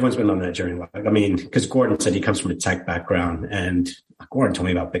 Everyone's been on that journey. Because Gordon said he comes from a tech background, and Gordon told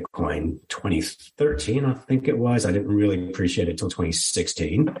me about Bitcoin 2013, I think it was. I didn't really appreciate it until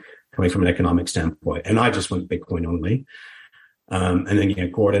 2016, coming from an economic standpoint. And I just went Bitcoin only. And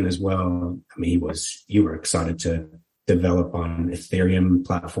then, Gordon as well. You were excited to develop on Ethereum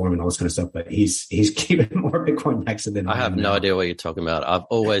platform and all this kind of stuff, but he's keeping more Bitcoin next than I have no idea what you're talking about. I've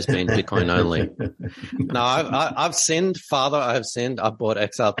always been Bitcoin only. No, I've sinned, Father. I've bought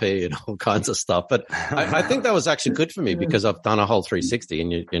XRP and all kinds of stuff, but I think that was actually good for me, because I've done a whole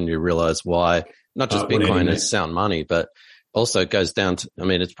 360 and you realize why not just Bitcoin is sound money, but also it goes down to,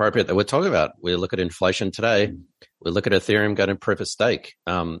 it's appropriate that we're talking about. We look at inflation today. We look at Ethereum going to proof of stake.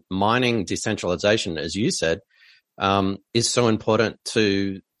 Mining decentralization, as you said, is so important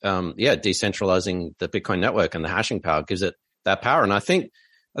to, decentralizing the Bitcoin network, and the hashing power gives it that power. And I think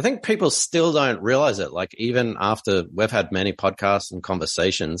people still don't realize it. Like, even after we've had many podcasts and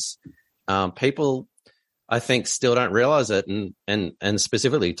conversations, people, I think, still don't realize it. And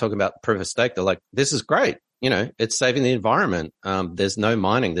specifically talking about proof of stake, they're like, this is great. It's saving the environment. There's no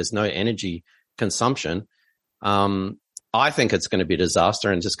mining. There's no energy consumption. I think it's going to be a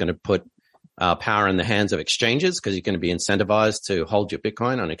disaster and just going to put power in the hands of exchanges, because you're going to be incentivized to hold your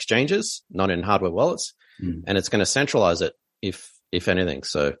Bitcoin on exchanges, not in hardware wallets. And it's going to centralize it, if anything.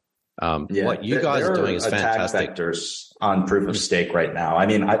 So what you guys are doing is fantastic. Attack vectors on proof of stake right now.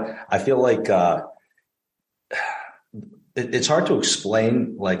 I feel like it's hard to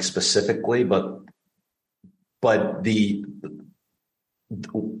explain like specifically, but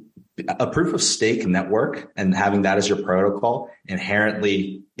a proof of stake network and having that as your protocol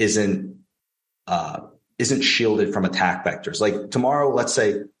inherently isn't shielded from attack vectors. Like tomorrow, let's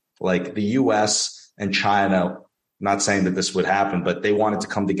say like the US and China, not saying that this would happen, but they wanted to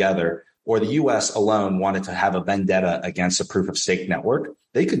come together, or the US alone wanted to have a vendetta against a proof of stake network.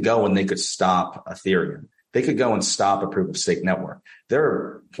 They could go and they could stop Ethereum. They could go and stop a proof of stake network. There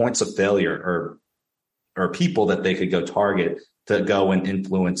are points of failure or people that they could go target to go and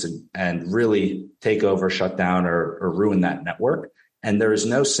influence and really take over, shut down, or ruin that network. And there is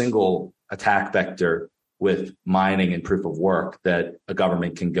no single attack vector with mining and proof of work that a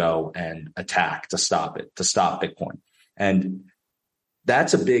government can go and attack to stop it, to stop Bitcoin. And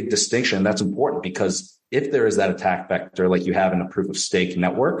that's a big distinction. That's important, because if there is that attack vector like you have in a proof of stake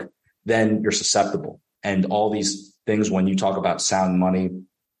network, then you're susceptible. And all these things, when you talk about sound money,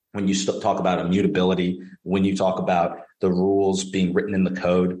 when you talk about immutability, when you talk about the rules being written in the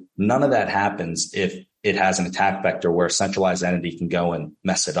code, none of that happens if it has an attack vector where a centralized entity can go and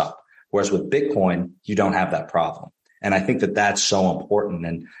mess it up. Whereas with Bitcoin, you don't have that problem. And I think that that's so important.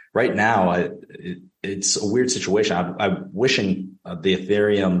 And right now, it's a weird situation. I'm wishing the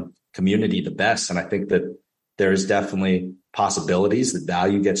Ethereum community the best. And I think that there's definitely possibilities that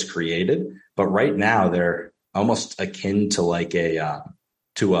value gets created. But right now, they're almost akin to like a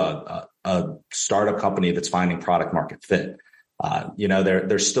startup company that's finding product market fit.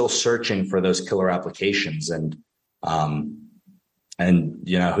 They're still searching for those killer applications, and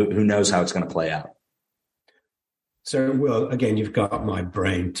who knows how it's going to play out. So, well, again, you've got my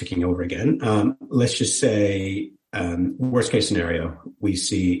brain ticking over again. Let's just say, worst case scenario, we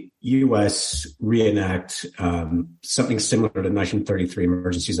see U.S. reenact something similar to the 1933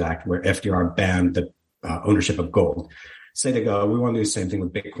 Emergencies Act, where FDR banned the ownership of gold. Say they go, we want to do the same thing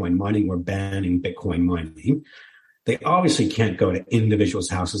with Bitcoin mining. We're banning Bitcoin mining. They obviously can't go to individuals'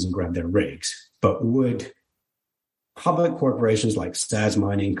 houses and grab their rigs, but would public corporations like SAS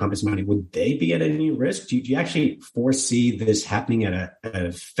Mining, Compass Mining, would they be at any risk? Do you actually foresee this happening at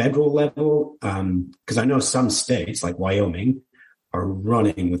a federal level? Because I know some states like Wyoming are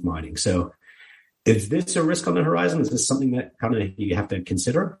running with mining. So is this a risk on the horizon? Is this something that kind of you have to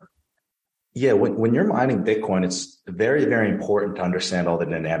consider? Yeah, when you're mining Bitcoin, it's very, very important to understand all the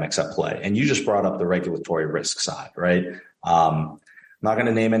dynamics at play. And you just brought up the regulatory risk side, right? I'm not going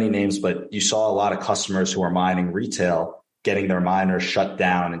to name any names, but you saw a lot of customers who are mining retail getting their miners shut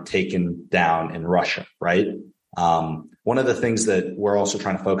down and taken down in Russia, right? One of the things that we're also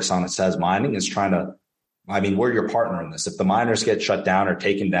trying to focus on at SAS Mining is we're your partner in this. If the miners get shut down or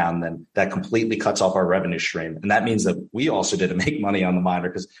taken down, then that completely cuts off our revenue stream. And that means that we also didn't make money on the miner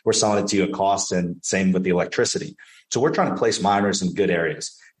because we're selling it to you at cost, and same with the electricity. So we're trying to place miners in good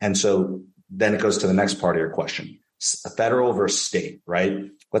areas. And so then it goes to the next part of your question, federal versus state, right?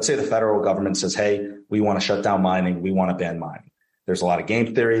 Let's say the federal government says, hey, we want to shut down mining. We want to ban mining. There's a lot of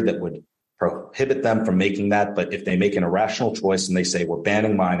game theory that would prohibit them from making that. But if they make an irrational choice and they say we're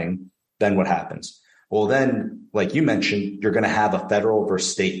banning mining, then what happens? Well, then, like you mentioned, you're going to have a federal versus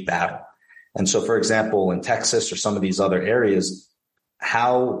state battle. And so, for example, in Texas or some of these other areas,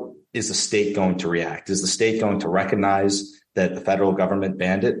 how is the state going to react? Is the state going to recognize that the federal government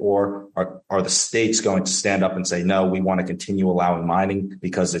banned it, or are the states going to stand up and say, no, we want to continue allowing mining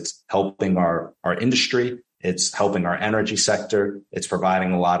because it's helping our industry, it's helping our energy sector, it's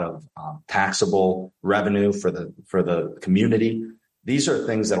providing a lot of taxable revenue for the community? These are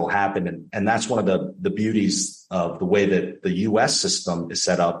things that will happen. And that's one of the beauties of the way that the U.S. system is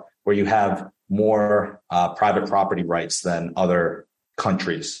set up, where you have more private property rights than other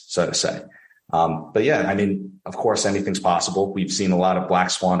countries, so to say. But yeah, of course, anything's possible. We've seen a lot of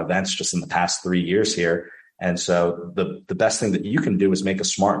black swan events just in the past 3 years here. And so the best thing that you can do is make a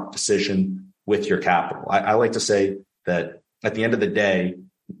smart decision with your capital. I like to say that at the end of the day,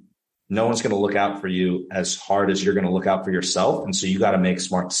 no one's going to look out for you as hard as you're going to look out for yourself. And so you got to make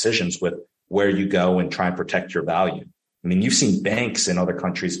smart decisions with where you go and try and protect your value. You've seen banks in other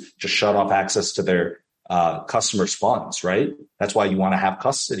countries just shut off access to their customers' funds, right? That's why you want to have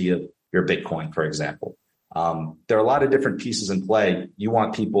custody of your Bitcoin, for example. There are a lot of different pieces in play. You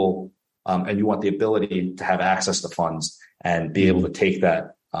want people and you want the ability to have access to funds and be able to take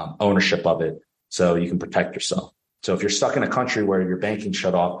that ownership of it so you can protect yourself. So if you're stuck in a country where your banking's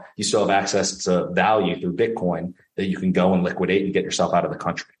shut off, you still have access to value through Bitcoin that you can go and liquidate and get yourself out of the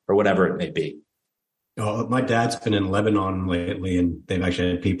country or whatever it may be. Oh, my dad's been in Lebanon lately, and they've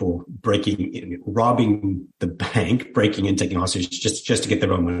actually had people robbing the bank, breaking in, taking hostage just to get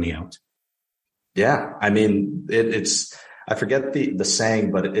their own money out. Yeah. It's, I forget the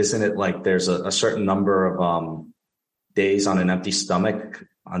saying, but isn't it like there's a certain number of days on an empty stomach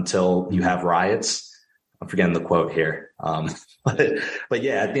until you have riots? I'm forgetting the quote here. But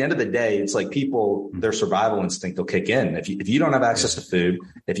yeah, at the end of the day, it's like people, their survival instinct will kick in. If you don't have access to food,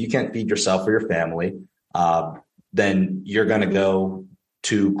 if you can't feed yourself or your family, then you're going to go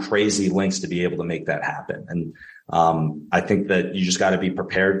to crazy lengths to be able to make that happen. And I think that you just got to be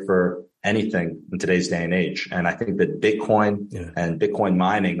prepared for anything in today's day and age. And I think that Bitcoin and Bitcoin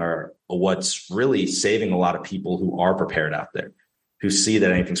mining are what's really saving a lot of people who are prepared out there, who see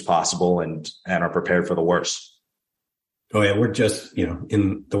that anything's possible and are prepared for the worst. Oh yeah, we're just,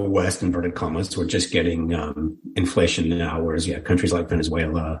 in the West, inverted commas, we're just getting inflation now, whereas countries like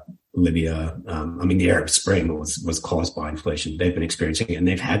Venezuela, Libya, the Arab Spring was caused by inflation. They've been experiencing it and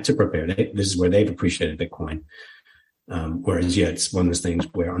they've had to prepare. This is where they've appreciated Bitcoin. Whereas it's one of those things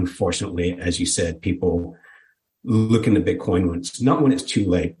where, unfortunately, as you said, people look into Bitcoin not when it's too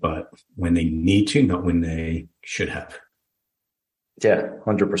late, but when they need to, not when they should have. Yeah,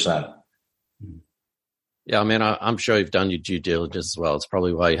 100%. Yeah, I mean, I'm sure you've done your due diligence as well. It's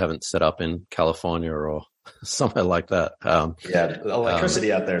probably why you haven't set up in California or somewhere like that.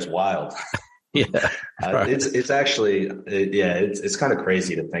 Electricity out there is wild. Yeah, right. It's actually, it's kind of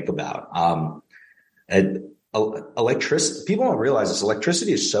crazy to think about. Electricity, people don't realize this.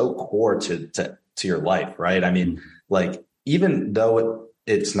 Electricity is so core to your life, right? I mean, like, even though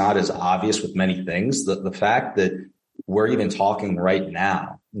it's not as obvious with many things, the fact that we're even talking right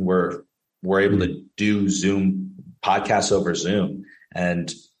now, we're able to do Zoom podcasts over Zoom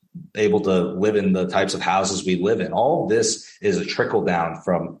and able to live in the types of houses we live in. All of this is a trickle down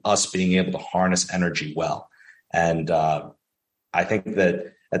from us being able to harness energy well. And I think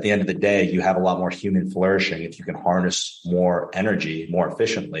that at the end of the day, you have a lot more human flourishing if you can harness more energy more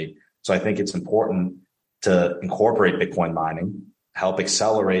efficiently. So I think it's important to incorporate Bitcoin mining, help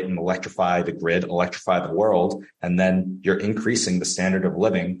accelerate and electrify the grid, electrify the world, and then you're increasing the standard of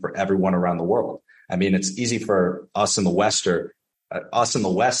living for everyone around the world. I mean, it's easy for us in the West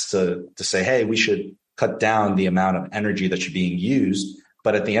to say, hey, we should cut down the amount of energy that's being used.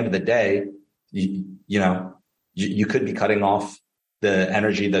 But at the end of the day, you could be cutting off the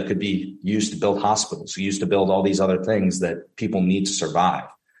energy that could be used to build hospitals, used to build all these other things that people need to survive.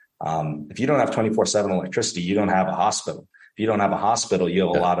 If you don't have 24/7 electricity, you don't have a hospital. If you don't have a hospital, you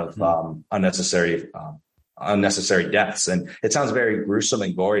have a lot of unnecessary deaths. And it sounds very gruesome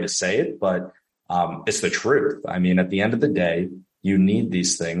and gory to say it, but it's the truth. I mean, at the end of the day, you need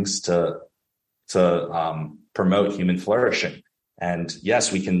these things to promote human flourishing. And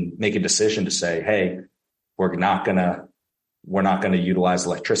yes, we can make a decision to say, hey, we're not going to utilize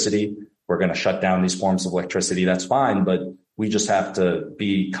electricity. We're going to shut down these forms of electricity. That's fine. But we just have to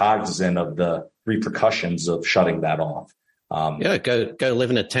be cognizant of the repercussions of shutting that off. Go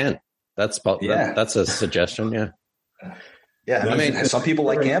live in a tent. That's a suggestion. Yeah. Yeah. I mean, some people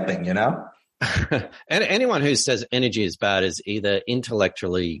like camping, And anyone who says energy is bad is either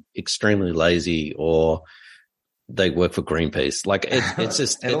intellectually extremely lazy or they work for Greenpeace. Like it's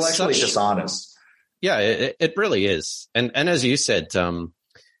just intellectually dishonest. Yeah, it really is. And as you said,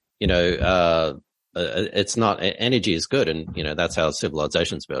 it's not, energy is good, and that's how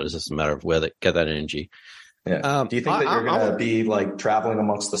civilization's built. It's just a matter of where they get that energy. Yeah. Do you think that you're going to be like traveling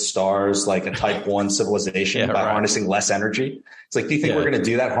amongst the stars, like a type 1 civilization by harnessing less energy? It's like, do you think we're going to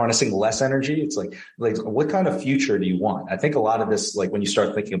do that, harnessing less energy? It's like what kind of future do you want? I think a lot of this, like when you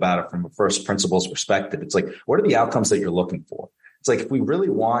start thinking about it from a first principles perspective, it's like, what are the outcomes that you're looking for? It's like, if we really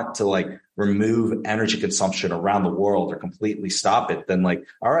want to like remove energy consumption around the world or completely stop it, then like,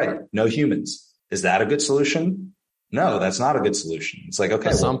 all right, no humans. Is that a good solution? No, that's not a good solution. It's like,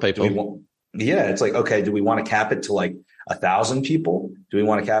 okay, some people. It's like, okay, do we want to cap it to like 1,000 people? Do we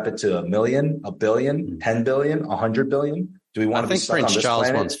want to cap it to 1 million, 1 billion, 10 billion, 100 billion? Do we want to be stuck on this planet? I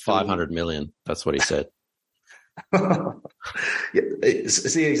think Prince Charles wants 500 million. That's what he said.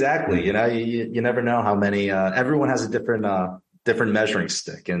 See, exactly. You never know how many. Everyone has a different measuring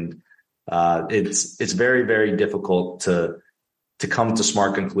stick, and it's very, very difficult to come to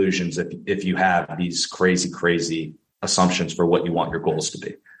smart conclusions if you have these crazy assumptions for what you want your goals to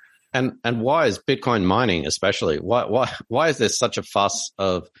be. And why is Bitcoin mining, especially, why is there such a fuss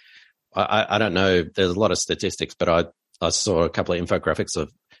of, I don't know, there's a lot of statistics, but I saw a couple of infographics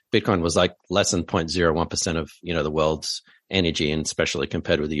of Bitcoin was like less than 0.01% of, the world's energy, and especially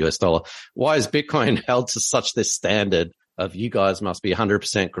compared with the US dollar. Why is Bitcoin held to such this standard of you guys must be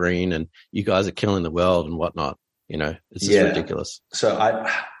 100% green and you guys are killing the world and whatnot? It's just ridiculous. So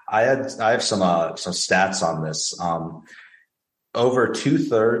I have some stats on this. Over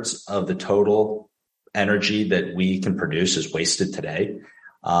 2/3 of the total energy that we can produce is wasted today.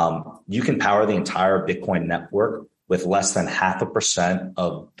 You can power the entire Bitcoin network with less than 0.5%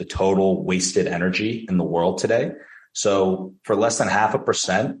 of the total wasted energy in the world today. So for less than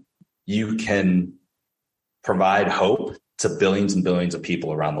 0.5%, you can provide hope to billions and billions of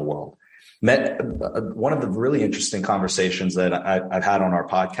people around the world. One of the really interesting conversations that I've had on our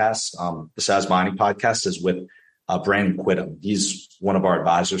podcast, the Saz Mining podcast, is with Brandon Quittem. He's one of our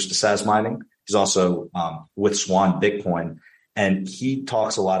advisors to Saz Mining. He's also with Swan Bitcoin, and he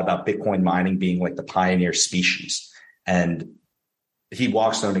talks a lot about Bitcoin mining being like the pioneer species. And he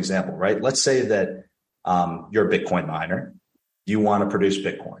walks through an example, right? Let's say that you're a Bitcoin miner. You want to produce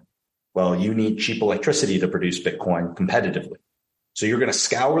Bitcoin. Well, you need cheap electricity to produce Bitcoin competitively. So you're going to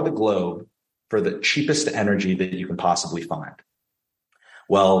scour the globe for the cheapest energy that you can possibly find.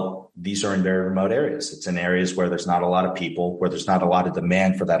 Well, these are in very remote areas. It's in areas where there's not a lot of people, where there's not a lot of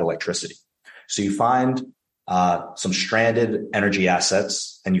demand for that electricity. So you find some stranded energy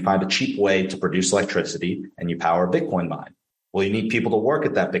assets, and you find a cheap way to produce electricity, and you power a Bitcoin mine. Well, you need people to work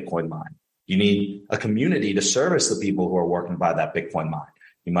at that Bitcoin mine. You need a community to service the people who are working by that Bitcoin mine.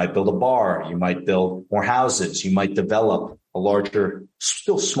 You might build a bar. You might build more houses. You might develop a larger,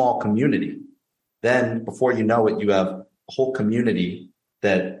 still small community. Then before you know it, you have a whole community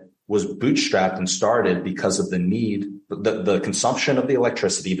that was bootstrapped and started because of the need, the consumption of the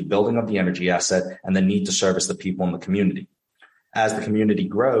electricity, the building of the energy asset, and the need to service the people in the community. As the community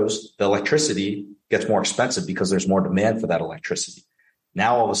grows, the electricity gets more expensive because there's more demand for that electricity.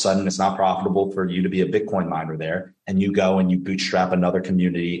 Now, all of a sudden, it's not profitable for you to be a Bitcoin miner there, and you go and you bootstrap another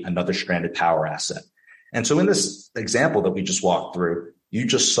community, another stranded power asset. And so in this example that we just walked through, you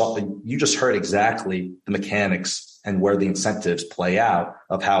just heard exactly the mechanics and where the incentives play out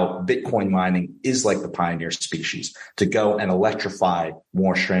of how Bitcoin mining is like the pioneer species to go and electrify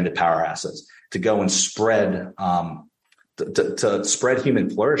more stranded power assets, to go and spread, to spread human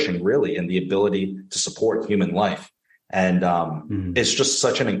flourishing, really, and the ability to support human life. And it's just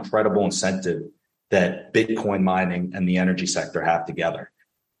such an incredible incentive that Bitcoin mining and the energy sector have together.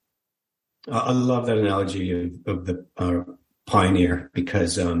 I love that analogy of the pioneer,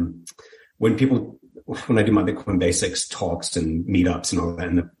 because when I do my Bitcoin basics talks and meetups and all that,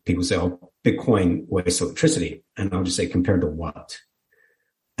 and the people say, oh, Bitcoin wastes electricity. And I'll just say, compared to what?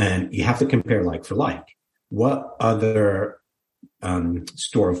 And you have to compare like for like. What other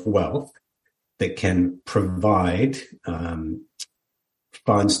store of wealth that can provide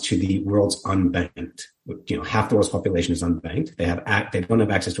funds to the world's unbanked? Half the world's population is unbanked. They don't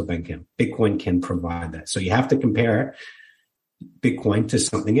have access to a bank account. Bitcoin can provide that. So you have to compare Bitcoin to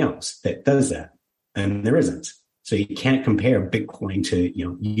something else that does that, and there isn't. So you can't compare Bitcoin to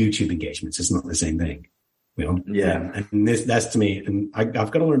YouTube engagements. It's not the same thing. Yeah. And that's to me, and I've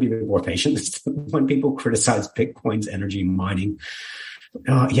got to learn to be a bit more patient. When people criticize Bitcoin's energy mining,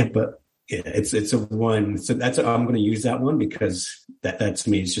 it's a one. So I'm going to use that one because that to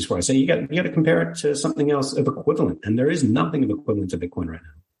me is just where I say you got to compare it to something else of equivalent, and there is nothing of equivalent to Bitcoin right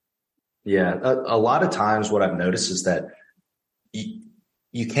now. Yeah, a lot of times what I've noticed is that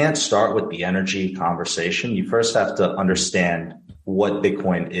you can't start with the energy conversation. You first have to understand what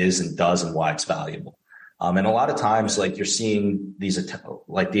Bitcoin is and does and why it's valuable. And a lot of times, like you're seeing these,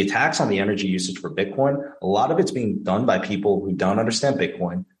 like the attacks on the energy usage for Bitcoin, a lot of it's being done by people who don't understand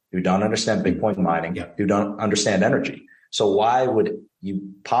Bitcoin, who don't understand Bitcoin mining, who don't understand energy. So why would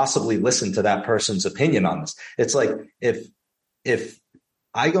you possibly listen to that person's opinion on this? It's like if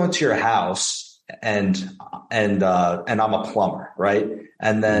I go into your house and I'm a plumber, right?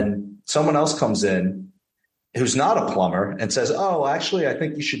 And then someone else comes in who's not a plumber and says, oh, actually, I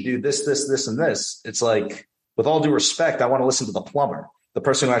think you should do this, this, this, and this. It's like, with all due respect, I want to listen to the plumber, the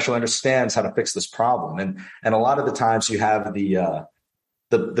person who actually understands how to fix this problem. And a lot of the times you have the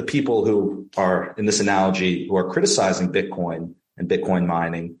people who are, in this analogy, who are criticizing Bitcoin and Bitcoin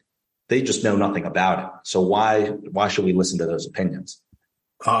mining, they just know nothing about it. So why should we listen to those opinions?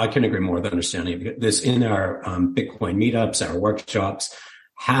 I can agree more with understanding this. In our Bitcoin meetups, our workshops,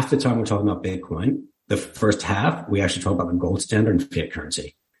 half the time we're talking about Bitcoin. The first half, we actually talk about the gold standard and fiat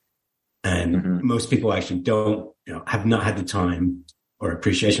currency. And most people actually have not had the time or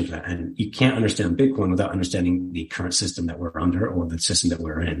appreciation for that. And you can't understand Bitcoin without understanding the current system that we're under, or the system that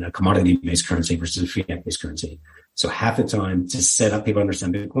we're in, a commodity-based currency versus a fiat-based currency. So half the time, to set up people to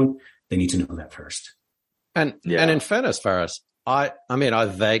understand Bitcoin, they need to know that first. And in fairness, Faris, I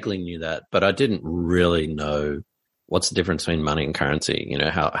vaguely knew that, but I didn't really know what's the difference between money and currency,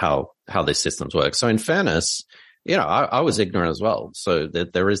 how these systems work. So in fairness, I was ignorant as well. So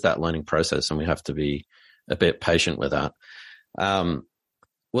there is that learning process, and we have to be a bit patient with that.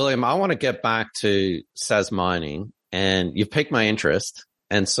 William, I want to get back to Saz Mining, and you've piqued my interest.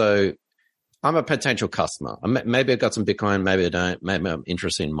 And so I'm a potential customer. Maybe I've got some Bitcoin, maybe I don't, maybe I'm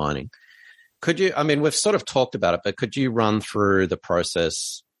interested in mining. Could you, we've sort of talked about it, but could you run through the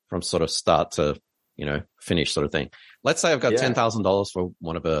process from sort of start to, finish sort of thing? Let's say I've got $10,000 for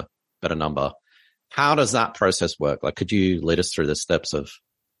want of a better number. How does that process work? Like, could you lead us through the steps of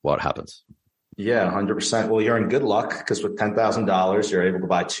what happens? Yeah, 100%. Well, you're in good luck because with $10,000, you're able to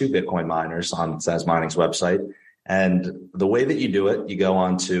buy 2 Bitcoin miners on Saz Mining's website. And the way that you do it, you go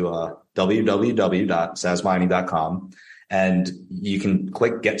on to www.sazmining.com, and you can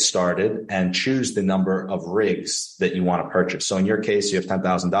click Get Started and choose the number of rigs that you want to purchase. So in your case, you have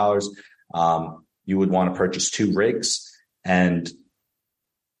 $10,000. You would want to purchase 2 rigs, and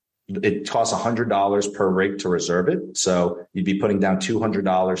it costs $100 per rig to reserve it. So you'd be putting down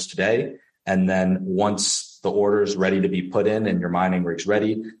 $200 today. And then once the order is ready to be put in and your mining rig's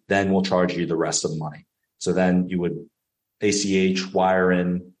ready, then we'll charge you the rest of the money. So then you would ACH wire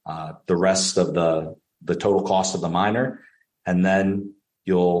in the rest of the total cost of the miner, and then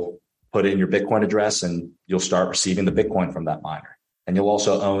you'll put in your Bitcoin address and you'll start receiving the Bitcoin from that miner. And you'll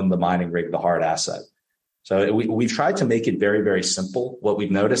also own the mining rig, the hard asset. So we've tried to make it very, very simple. What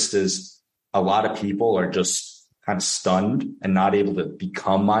we've noticed is a lot of people are just kind of stunned and not able to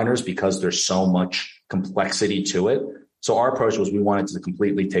become miners because there's so much complexity to it. So our approach was we wanted to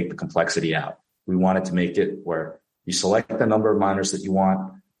completely take the complexity out. We wanted to make it where you select the number of miners that you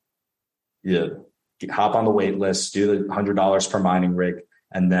want, you hop on the wait list, do the $100 per mining rig,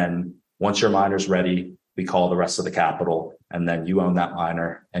 and then once your miner's ready, we call the rest of the capital, and then you own that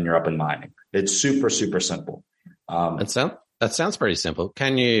miner and you're up and mining. It's super, super simple. That sounds pretty simple.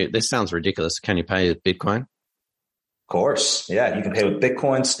 This sounds ridiculous. Can you pay with Bitcoin? Of course. Yeah, you can pay with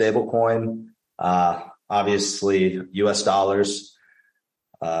Bitcoin, stablecoin, obviously US dollars.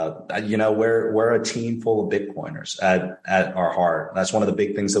 We're a team full of Bitcoiners at our heart. That's one of the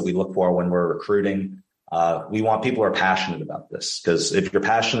big things that we look for when we're recruiting. We want people who are passionate about this, because if you're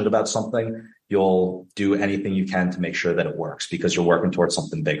passionate about something, you'll do anything you can to make sure that it works because you're working towards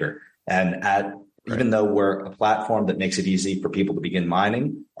something bigger. And even though we're a platform that makes it easy for people to begin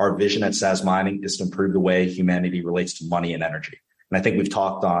mining, our vision at Saz Mining is to improve the way humanity relates to money and energy. And I think we've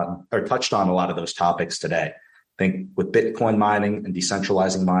touched on a lot of those topics today. I think with Bitcoin mining and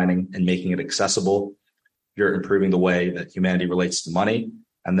decentralizing mining and making it accessible, you're improving the way that humanity relates to money.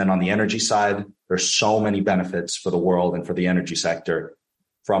 And then on the energy side, there's so many benefits for the world and for the energy sector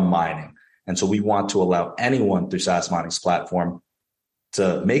from mining. And so we want to allow anyone through Saz Mining's platform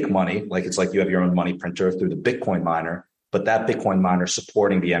to make money, like it's like you have your own money printer through the Bitcoin miner, but that Bitcoin miner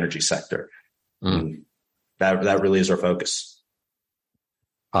supporting the energy sector. That really is our focus.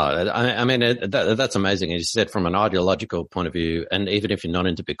 I mean, that's amazing. As you said, from an ideological point of view, and even if you're not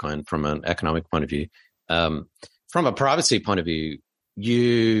into Bitcoin, from an economic point of view, from a privacy point of view,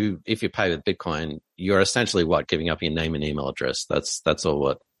 if you pay with Bitcoin, you're essentially giving up your name and email address. That's all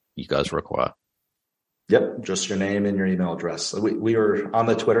what you guys require. Yep, just your name and your email address. We were on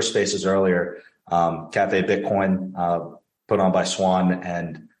the Twitter Spaces earlier, Cafe Bitcoin, put on by Swan,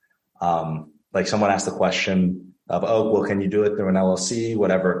 and someone asked the question of, can you do it through an LLC,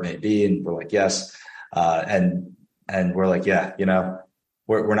 whatever it may be? And we're like, yes. And we're like, yeah,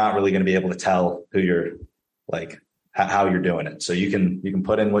 we're not really going to be able to tell who you're how you're doing it. So you can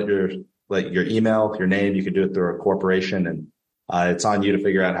put in what your email, your name. You can do it through a corporation, and it's on you to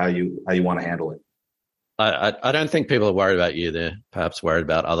figure out how you want to handle it. I don't think people are worried about you. They're perhaps worried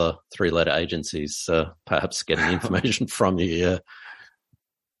about other 3-letter agencies, perhaps getting information from you.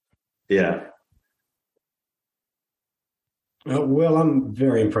 Yeah. Well, I'm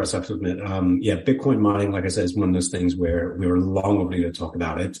very impressed, I have to admit. Bitcoin mining, like I said, is one of those things where we were long overdue to talk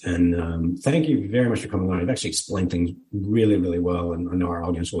about it. And thank you very much for coming on. You've actually explained things really, really well, and I know our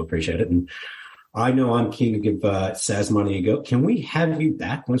audience will appreciate it. And I know I'm keen to give Saz Mining a go. Can we have you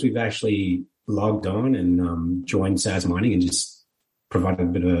back once we've actually logged on and joined Saz Mining and just provide a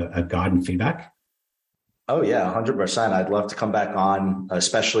bit of a guide and feedback? Oh, yeah, 100%. I'd love to come back on,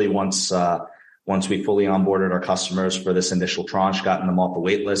 especially once we fully onboarded our customers for this initial tranche, gotten them off the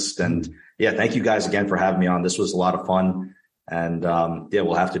wait list. And yeah, thank you guys again for having me on. This was a lot of fun. And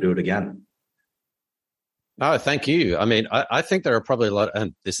we'll have to do it again. No, thank you. I mean, I think there are probably a lot,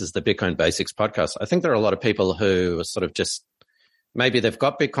 and this is the Bitcoin Basics podcast. I think there are a lot of people who are sort of just, maybe they've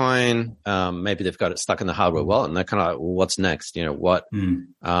got Bitcoin, maybe they've got it stuck in the hardware wallet, and they're kind of like, well, what's next?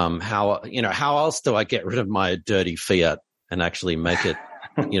 How else do I get rid of my dirty fiat and actually make it,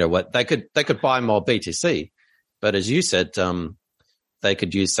 what they could buy more BTC, but as you said, they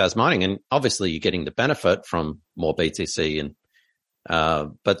could use Saz Mining, and obviously you're getting the benefit from more BTC, and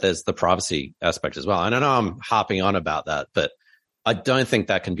but there's the privacy aspect as well. And I know I'm harping on about that, but I don't think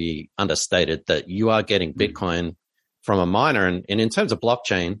that can be understated, that you are getting Bitcoin from a miner. And in terms of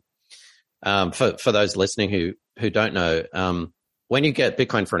blockchain, for those listening who don't know, when you get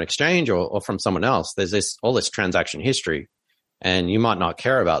Bitcoin for an exchange or from someone else, there's all this transaction history. And you might not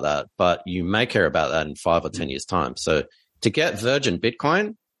care about that, but you may care about that in 5 or 10 years' time. So to get virgin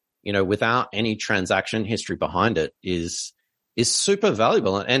Bitcoin, without any transaction history behind it is super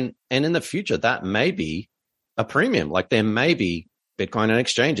valuable. And in the future, that may be a premium. Like there may be Bitcoin and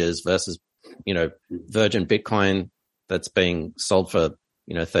exchanges versus, virgin Bitcoin that's being sold for,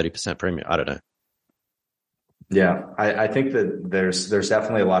 30% premium. I don't know. Yeah, I think that there's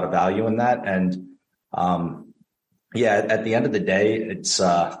definitely a lot of value in that. And, at the end of the day, it's,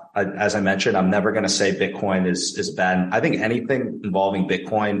 as I mentioned, I'm never going to say Bitcoin is bad. I think anything involving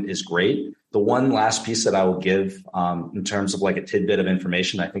Bitcoin is great. The one last piece that I will give, in terms of like a tidbit of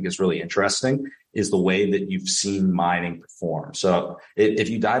information I think is really interesting is the way that you've seen mining perform. So if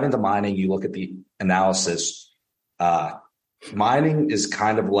you dive into mining, you look at the analysis, mining is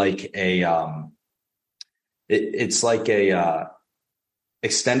kind of like it's like a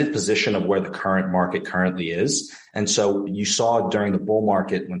extended position of where the current market currently is. And so you saw during the bull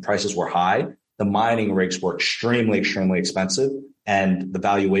market when prices were high, the mining rigs were extremely, extremely expensive and the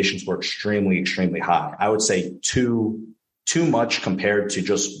valuations were extremely, extremely high. I would say too much compared to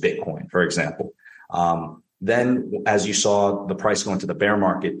just Bitcoin, for example. Then as you saw the price go into the bear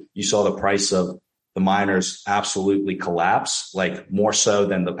market, you saw the price of the miners absolutely collapse, like more so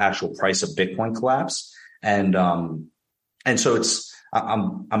than the actual price of Bitcoin collapse. And so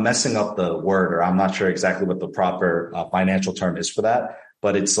I'm messing up the word, or I'm not sure exactly what the proper financial term is for that,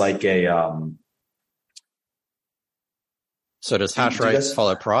 but it's like so does hash rate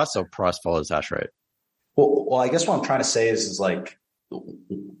follow price, or price follows hash rate? Well, I guess what I'm trying to say is like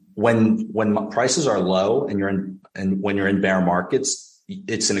when prices are low and when you're in bear markets,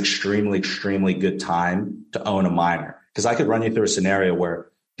 it's an extremely, extremely good time to own a miner. Because I could run you through a scenario where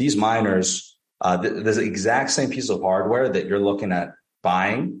these miners, the exact same piece of hardware that you're looking at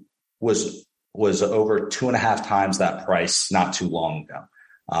buying was over 2.5 times that price not too long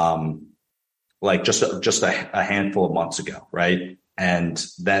ago. Like just a handful of months ago, right? And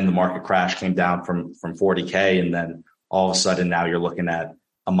then the market crash came down from 40K. And then all of a sudden now you're looking at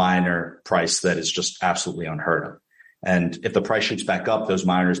a miner price that is just absolutely unheard of. And if the price shoots back up, those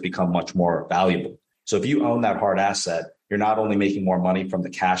miners become much more valuable. So if you own that hard asset, you're not only making more money from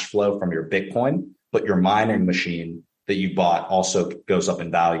the cash flow from your Bitcoin, but your mining machine that you bought also goes up in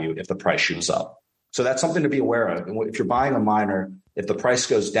value if the price shoots up. So that's something to be aware of. If you're buying a miner, if the price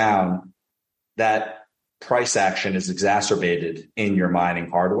goes down, that price action is exacerbated in your mining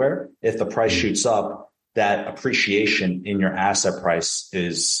hardware. If the price shoots up, that appreciation in your asset price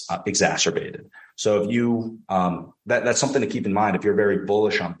is exacerbated. So if you, that's something to keep in mind. If you're very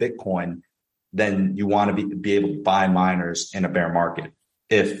bullish on Bitcoin, then you want to be able to buy miners in a bear market.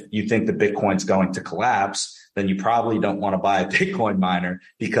 If you think the Bitcoin's going to collapse, then you probably don't want to buy a Bitcoin miner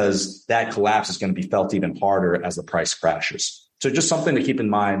because that collapse is going to be felt even harder as the price crashes. So just something to keep in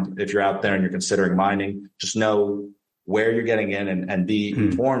mind if you're out there and you're considering mining, just know where you're getting in and be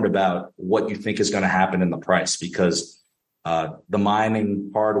informed about what you think is going to happen in the price, because the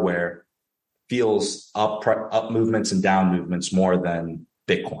mining hardware feels up movements and down movements more than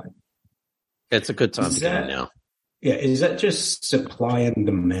Bitcoin. It's a good time to get in now. Yeah. Is that just supply and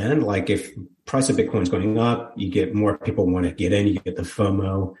demand? Like if price of Bitcoin is going up, you get more people want to get in, you get the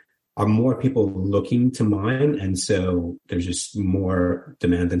FOMO. Are more people looking to mine? And so there's just more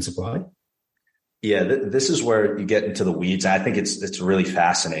demand than supply? Yeah, this is where you get into the weeds. I think it's really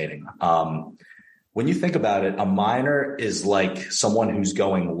fascinating. When you think about it, a miner is like someone who's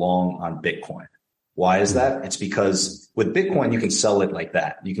going long on Bitcoin. Why is that? It's because with Bitcoin, you can sell it like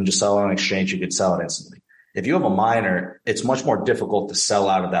that. You can just sell it on exchange. You could sell it instantly. If you have a miner, it's much more difficult to sell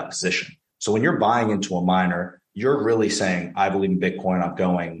out of that position. So when you're buying into a miner, you're really saying, I believe in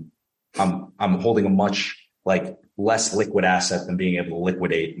Bitcoin. I'm holding a much like less liquid asset than being able to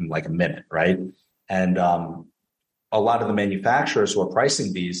liquidate in like a minute. Right. And, a lot of the manufacturers who are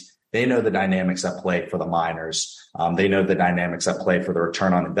pricing these, they know the dynamics at play for the miners. They know the dynamics at play for the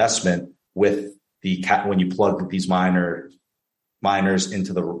return on investment with when you plug these miners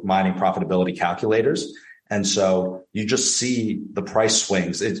into the mining profitability calculators. And so you just see the price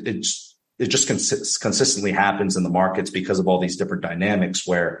swings. It just consistently happens in the markets because of all these different dynamics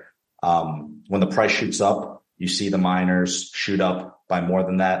where, when the price shoots up, you see the miners shoot up by more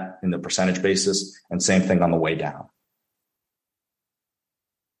than that in the percentage basis, and same thing on the way down.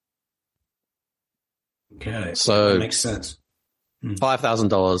 Okay. So that makes sense.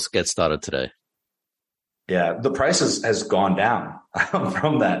 $5,000 gets started today. Yeah, the price has gone down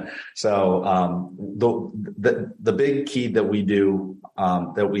from that. So the big key that we do,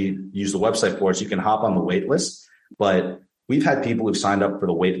 that we use the website for, is you can hop on the wait list. But we've had people who've signed up for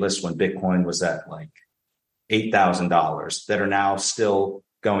the wait list when Bitcoin was at like $8,000 that are now still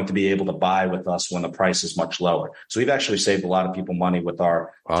going to be able to buy with us when the price is much lower. So we've actually saved a lot of people money with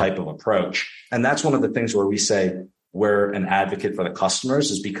our type of approach. And that's one of the things where we say we're an advocate for the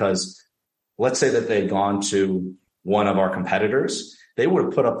customers, is because let's say that they'd gone to one of our competitors, they would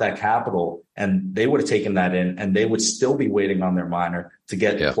have put up that capital and they would have taken that in, and they would still be waiting on their miner to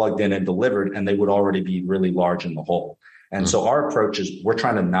get plugged in and delivered, and they would already be really large in the hole. And so our approach is we're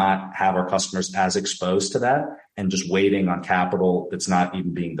trying to not have our customers as exposed to that and just waiting on capital that's not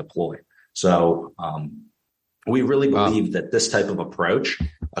even being deployed. So we really believe that this type of approach,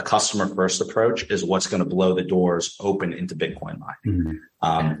 a customer first approach, is what's going to blow the doors open into Bitcoin mining.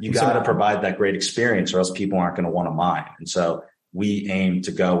 You got to provide that great experience, or else people aren't going to want to mine. And so we aim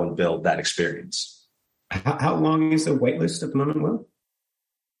to go and build that experience. How long is the wait list at the moment, Will?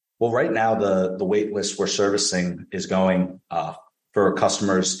 Well, right now, the wait list we're servicing is going for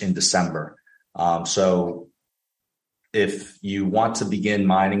customers in December. So if you want to begin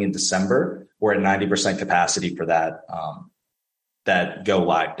mining in December, we're at 90% capacity for that go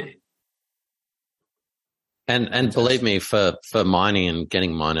live date. And believe me, for mining and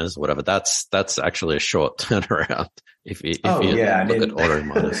getting miners, whatever, that's actually a short turnaround. If you look at auto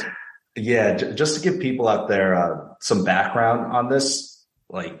miners. Yeah, just to give people out there some background on this,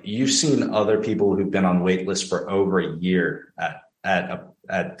 like you've seen other people who've been on wait lists for over a year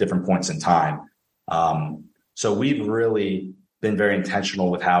at different points in time. So we've really been very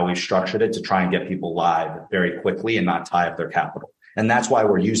intentional with how we've structured it to try and get people live very quickly and not tie up their capital. And that's why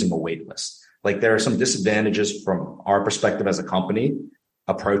we're using a wait list. Like there are some disadvantages from our perspective as a company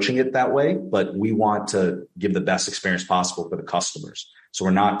approaching it that way, but we want to give the best experience possible for the customers. So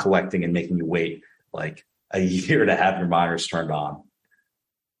we're not collecting and making you wait like a year to have your miners turned on.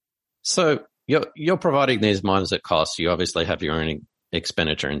 So you're providing these miners at cost. You obviously have your own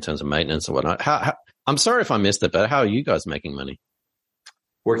expenditure in terms of maintenance or whatnot. How, I'm sorry if I missed it, but how are you guys making money?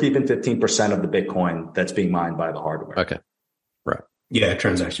 We're keeping 15% of the Bitcoin that's being mined by the hardware. Okay. Right. Yeah,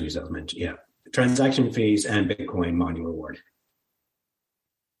 transaction fees, as mentioned. Yeah. Transaction fees and Bitcoin mining reward.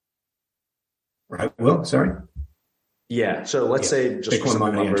 Right. Will, sorry. Yeah. So let's say just Bitcoin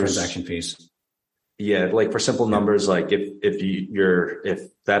mining and transaction fees. Yeah. Like for simple numbers, like if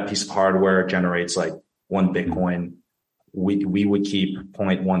that piece of hardware generates like 1 Bitcoin, we would keep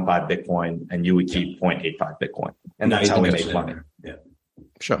 0.15 Bitcoin and you would keep 0.85 Bitcoin. And that's how we make money. Yeah.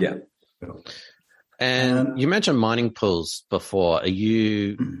 Sure. Yeah. And you mentioned mining pools before. Are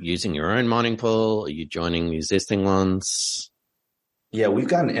you using your own mining pool? Are you joining existing ones? Yeah, we've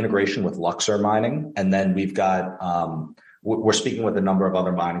got an integration with Luxor Mining, and then we've got we're speaking with a number of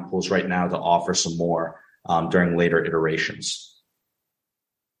other mining pools right now to offer some more during later iterations.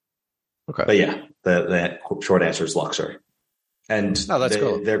 Okay, but yeah, the short answer is Luxor, and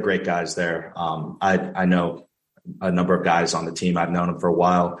cool. They're great guys there. I know a number of guys on the team. I've known them for a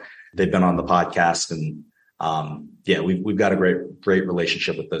while. They've been on the podcast, and we've got a great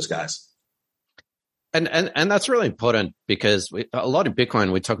relationship with those guys. And that's really important because a lot of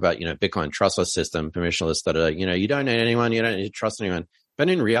Bitcoin, we talk about, Bitcoin trustless system, permissionless, you don't need anyone, you don't need to trust anyone. But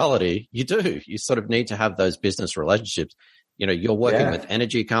in reality, you do. You sort of need to have those business relationships. You're working with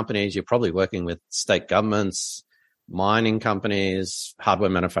energy companies, you're probably working with state governments, mining companies, hardware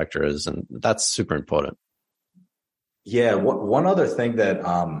manufacturers, and that's super important. Yeah. One other thing that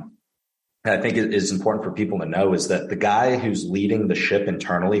I think is important for people to know is that the guy who's leading the ship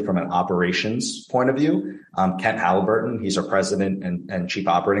internally from an operations point of view, Kent Halliburton, he's our president and chief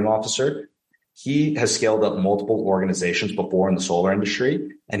operating officer. He has scaled up multiple organizations before in the solar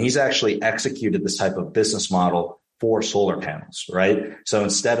industry, and he's actually executed this type of business model for solar panels, right? So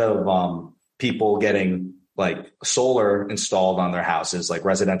instead of people getting like solar installed on their houses, like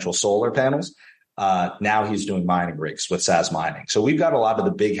residential solar panels, now he's doing mining rigs with SAS Mining. So we've got a lot of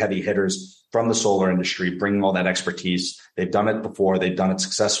the big heavy hitters from the solar industry bringing all that expertise. They've done it before. They've done it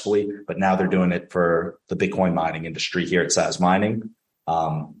successfully, but now they're doing it for the Bitcoin mining industry here at SAS Mining.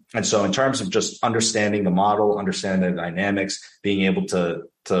 And so in terms of just understanding the model, understanding the dynamics, being able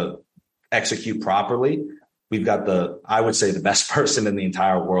to execute properly, we've got I would say the best person in the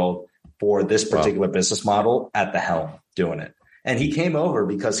entire world for this particular business model at the helm doing it. And he came over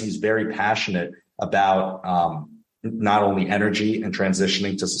because he's very passionate about not only energy and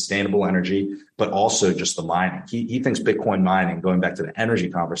transitioning to sustainable energy, but also just the mining. He thinks Bitcoin mining, going back to the energy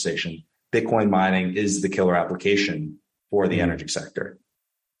conversation, Bitcoin mining is the killer application for the energy sector.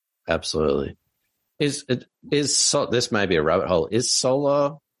 Absolutely. This may be a rabbit hole. Is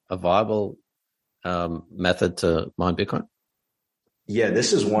solar a viable method to mine Bitcoin? Yeah,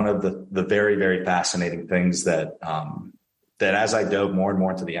 this is one of the very, very fascinating things that as I dove more and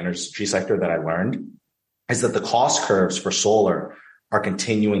more into the energy sector that I learned is that the cost curves for solar are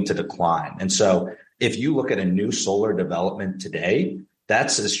continuing to decline. And so if you look at a new solar development today,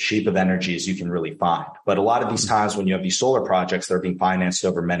 that's as cheap of energy as you can really find. But a lot of these times when you have these solar projects, they're being financed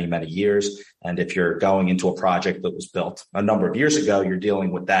over many, many years. And if you're going into a project that was built a number of years ago, you're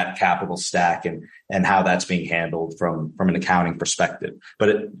dealing with that capital stack and how that's being handled from an accounting perspective.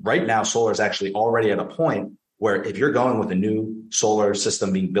 But right now, solar is actually already at a point where if you're going with a new solar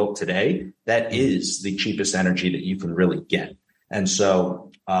system being built today, that is the cheapest energy that you can really get. And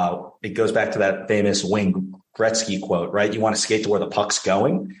so it goes back to that famous Wayne Gretzky quote, right? You want to skate to where the puck's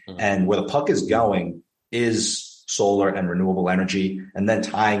going, and where the puck is going is solar and renewable energy. And then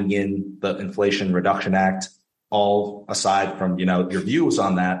tying in the Inflation Reduction Act, all aside from, your views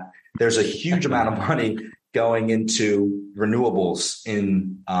on that, there's a huge amount of money going into renewables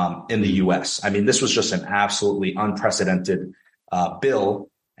in the U.S. I mean, this was just an absolutely unprecedented bill.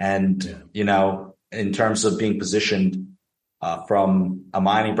 And, in terms of being positioned from a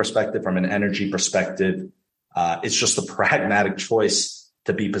mining perspective, from an energy perspective, it's just a pragmatic choice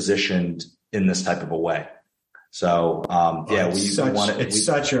to be positioned in this type of a way. So, it's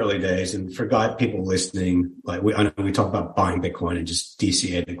such early days, and forgot people listening. Like I know we talk about buying Bitcoin and just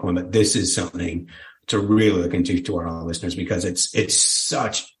DCA Bitcoin, but this is something to really look into to our listeners, because it's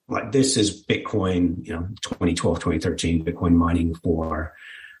such like, this is Bitcoin, 2012, 2013 Bitcoin mining for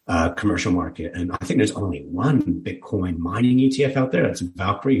commercial market. And I think there's only one Bitcoin mining ETF out there. That's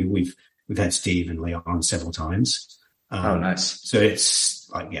Valkyrie, who we've had Steve and Leo on several times. Oh, nice. So it's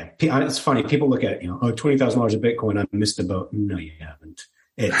like, it's funny. People look at, $20,000 of Bitcoin. I missed the boat. No, you haven't.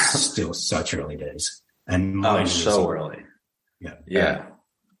 It's still such early days. And so early. Yeah.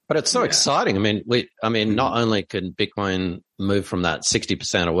 But it's so exciting. I mean, not only can Bitcoin move from that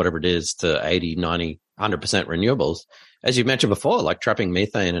 60% or whatever it is to 80, 90, 100% renewables, as you mentioned before, like trapping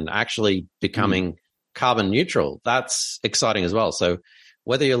methane and actually becoming carbon neutral, that's exciting as well. So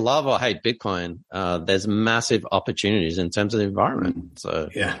whether you love or hate Bitcoin, there's massive opportunities in terms of the environment. So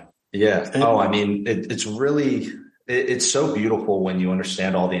yeah. Oh, I mean, it's really, it's so beautiful when you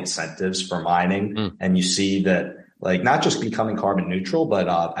understand all the incentives for mining and you see that, like, not just becoming carbon neutral, but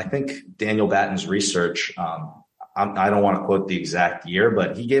I think Daniel Batten's research, I don't want to quote the exact year,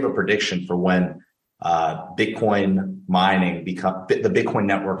 but he gave a prediction for when Bitcoin mining the Bitcoin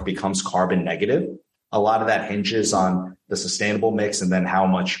network becomes carbon negative. A lot of that hinges on the sustainable mix and then how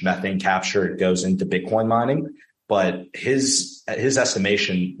much methane capture goes into Bitcoin mining. But his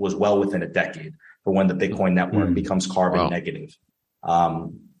estimation was well within a decade for when the Bitcoin network becomes carbon negative.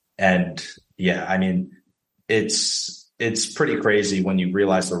 And yeah, I mean, it's pretty crazy when you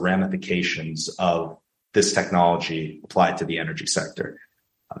realize the ramifications of this technology applied to the energy sector.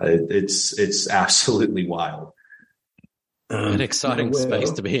 It's absolutely wild. An exciting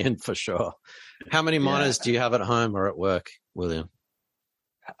space to be in, for sure. How many miners do you have at home or at work, William?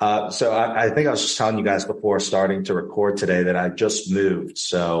 So I think I was just telling you guys before starting to record today that I just moved.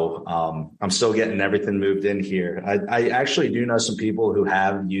 So I'm still getting everything moved in here. I actually do know some people who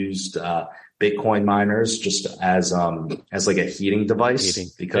have used Bitcoin miners just as like a heating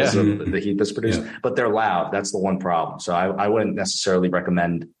device because of the heat that's produced, but they're loud. That's the one problem. So I wouldn't necessarily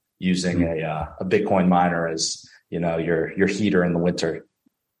recommend using a Bitcoin miner as, your heater in the winter.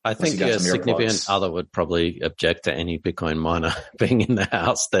 I think your significant other would probably object to any Bitcoin miner being in the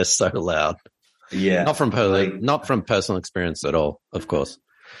house. They're so loud. Yeah. Not from personal experience at all, of course.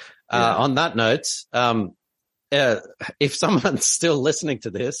 On that note, if someone's still listening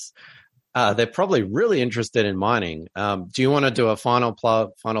to this, they're probably really interested in mining. Do you want to do a final plug,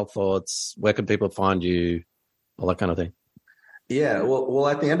 final thoughts? Where can people find you? All that kind of thing. Yeah. Well,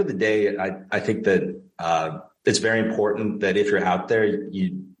 at the end of the day, I think that, it's very important that if you're out there,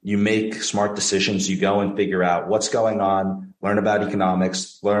 you make smart decisions. You go and figure out what's going on, learn about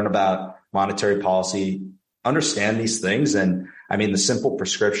economics, learn about monetary policy, understand these things. And I mean, the simple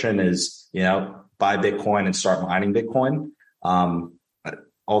prescription is, buy Bitcoin and start mining Bitcoin.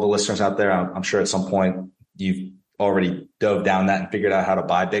 All the listeners out there, I'm sure at some point you've already dove down that and figured out how to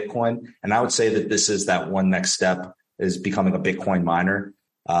buy Bitcoin. And I would say that this is that one next step, is becoming a Bitcoin miner.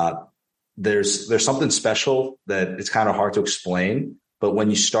 There's something special that it's kind of hard to explain, but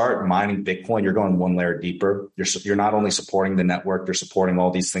when you start mining Bitcoin, you're going one layer deeper. You're not only supporting the network, you're supporting all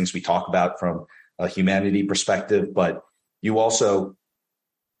these things we talk about from a humanity perspective, but you also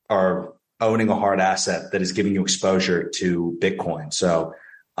are owning a hard asset that is giving you exposure to Bitcoin. So,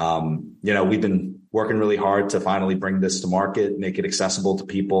 we've been working really hard to finally bring this to market, make it accessible to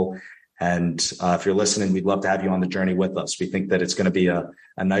people. And if you're listening, we'd love to have you on the journey with us. We think that it's going to be a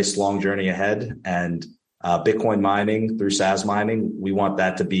nice long journey ahead. And Bitcoin mining through Saz Mining, we want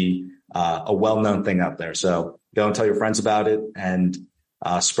that to be a well-known thing out there. So go and tell your friends about it and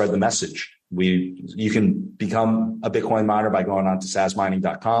spread the message. You can become a Bitcoin miner by going on to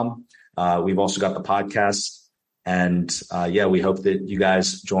sazmining.com. We've also got the podcast. And we hope that you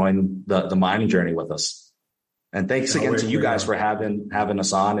guys join the mining journey with us. And thanks again to you guys for having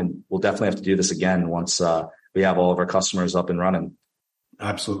us on. And we'll definitely have to do this again once we have all of our customers up and running.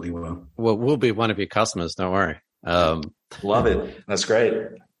 Absolutely will. Well, we'll be one of your customers. Don't worry. Love it. That's great.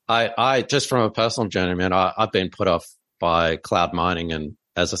 I just from a personal journey, man, I've been put off by cloud mining. And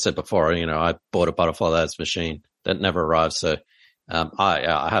as I said before, I bought a Butterfly Labs machine that never arrived. So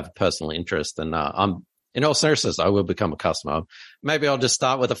I have a personal interest, and I'm, in all seriousness, I will become a customer. Maybe I'll just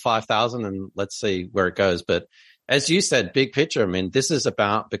start with a 5,000 and let's see where it goes. But as you said, big picture. I mean, this is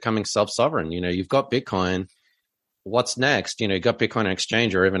about becoming self-sovereign. You've got Bitcoin. What's next? You've got Bitcoin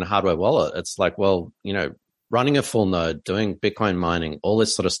exchange or even a hardware wallet. It's like, well, running a full node, doing Bitcoin mining, all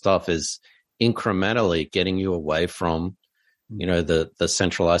this sort of stuff is incrementally getting you away from, the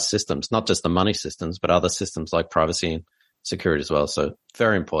centralized systems, not just the money systems, but other systems like privacy and security as well. So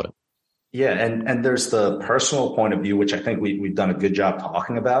very important. Yeah. And there's the personal point of view, which I think we've done a good job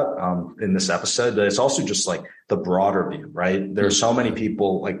talking about, in this episode, but it's also just like the broader view, right? There are so many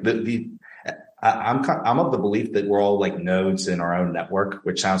people like I'm of the belief that we're all like nodes in our own network,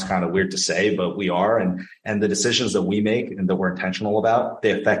 which sounds kind of weird to say, but we are. And the decisions that we make and that we're intentional about,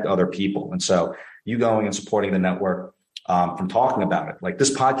 they affect other people. And so you going and supporting the network, from talking about it, like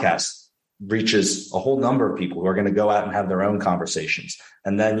this podcast reaches a whole number of people who are going to go out and have their own conversations.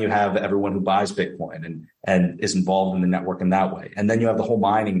 And then you have everyone who buys Bitcoin and is involved in the network in that way. And then you have the whole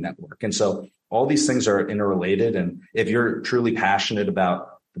mining network. And so all these things are interrelated. And if you're truly passionate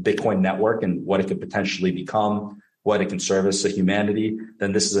about the Bitcoin network and what it could potentially become, what it can service to humanity,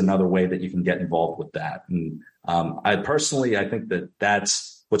 then this is another way that you can get involved with that. And I think that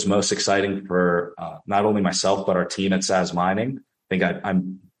that's what's most exciting for not only myself, but our team at Saz Mining. I think I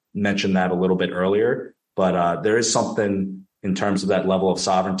mentioned that a little bit earlier, but there is something in terms of that level of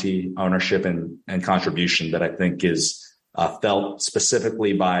sovereignty, ownership, and contribution that I think is felt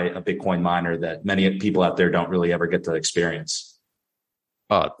specifically by a Bitcoin miner that many people out there don't really ever get to experience.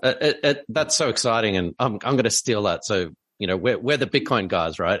 Oh, that's so exciting. And I'm going to steal that. So, we're the Bitcoin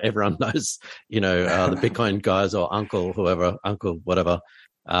guys, right? Everyone knows, the Bitcoin guys or uncle, whatever.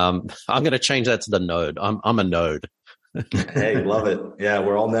 I'm going to change that to the node. I'm a node. Hey, love it. Yeah,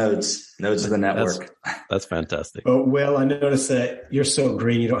 we're all nodes of the network. That's fantastic. Oh, well, I noticed that you're so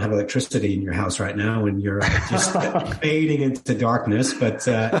green, you don't have electricity in your house right now, and you're just fading into darkness. But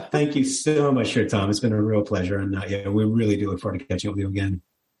thank you so much for your time. It's been a real pleasure. And we really do look forward to catching up with you again.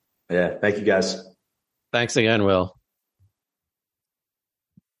 Yeah, thank you, guys. Thanks again, Will.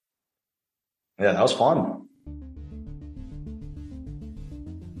 Yeah, that was fun.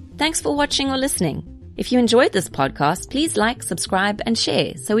 Thanks for watching or listening. If you enjoyed this podcast, please like, subscribe, and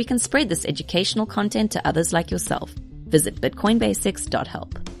share so we can spread this educational content to others like yourself. Visit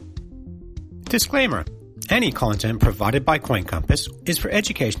bitcoinbasics.help. Disclaimer. Any content provided by CoinCompass is for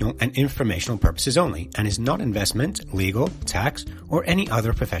educational and informational purposes only and is not investment, legal, tax, or any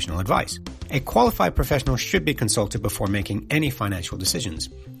other professional advice. A qualified professional should be consulted before making any financial decisions.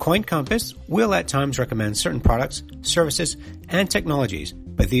 CoinCompass will at times recommend certain products, services, and technologies,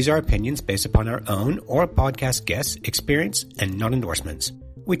 but these are opinions based upon our own or podcast guests' experience and not endorsements.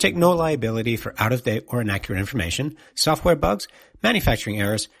 We take no liability for out-of-date or inaccurate information, software bugs, manufacturing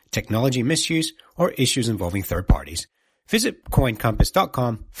errors, technology misuse, or issues involving third parties. Visit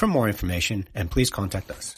coincompass.com for more information and please contact us.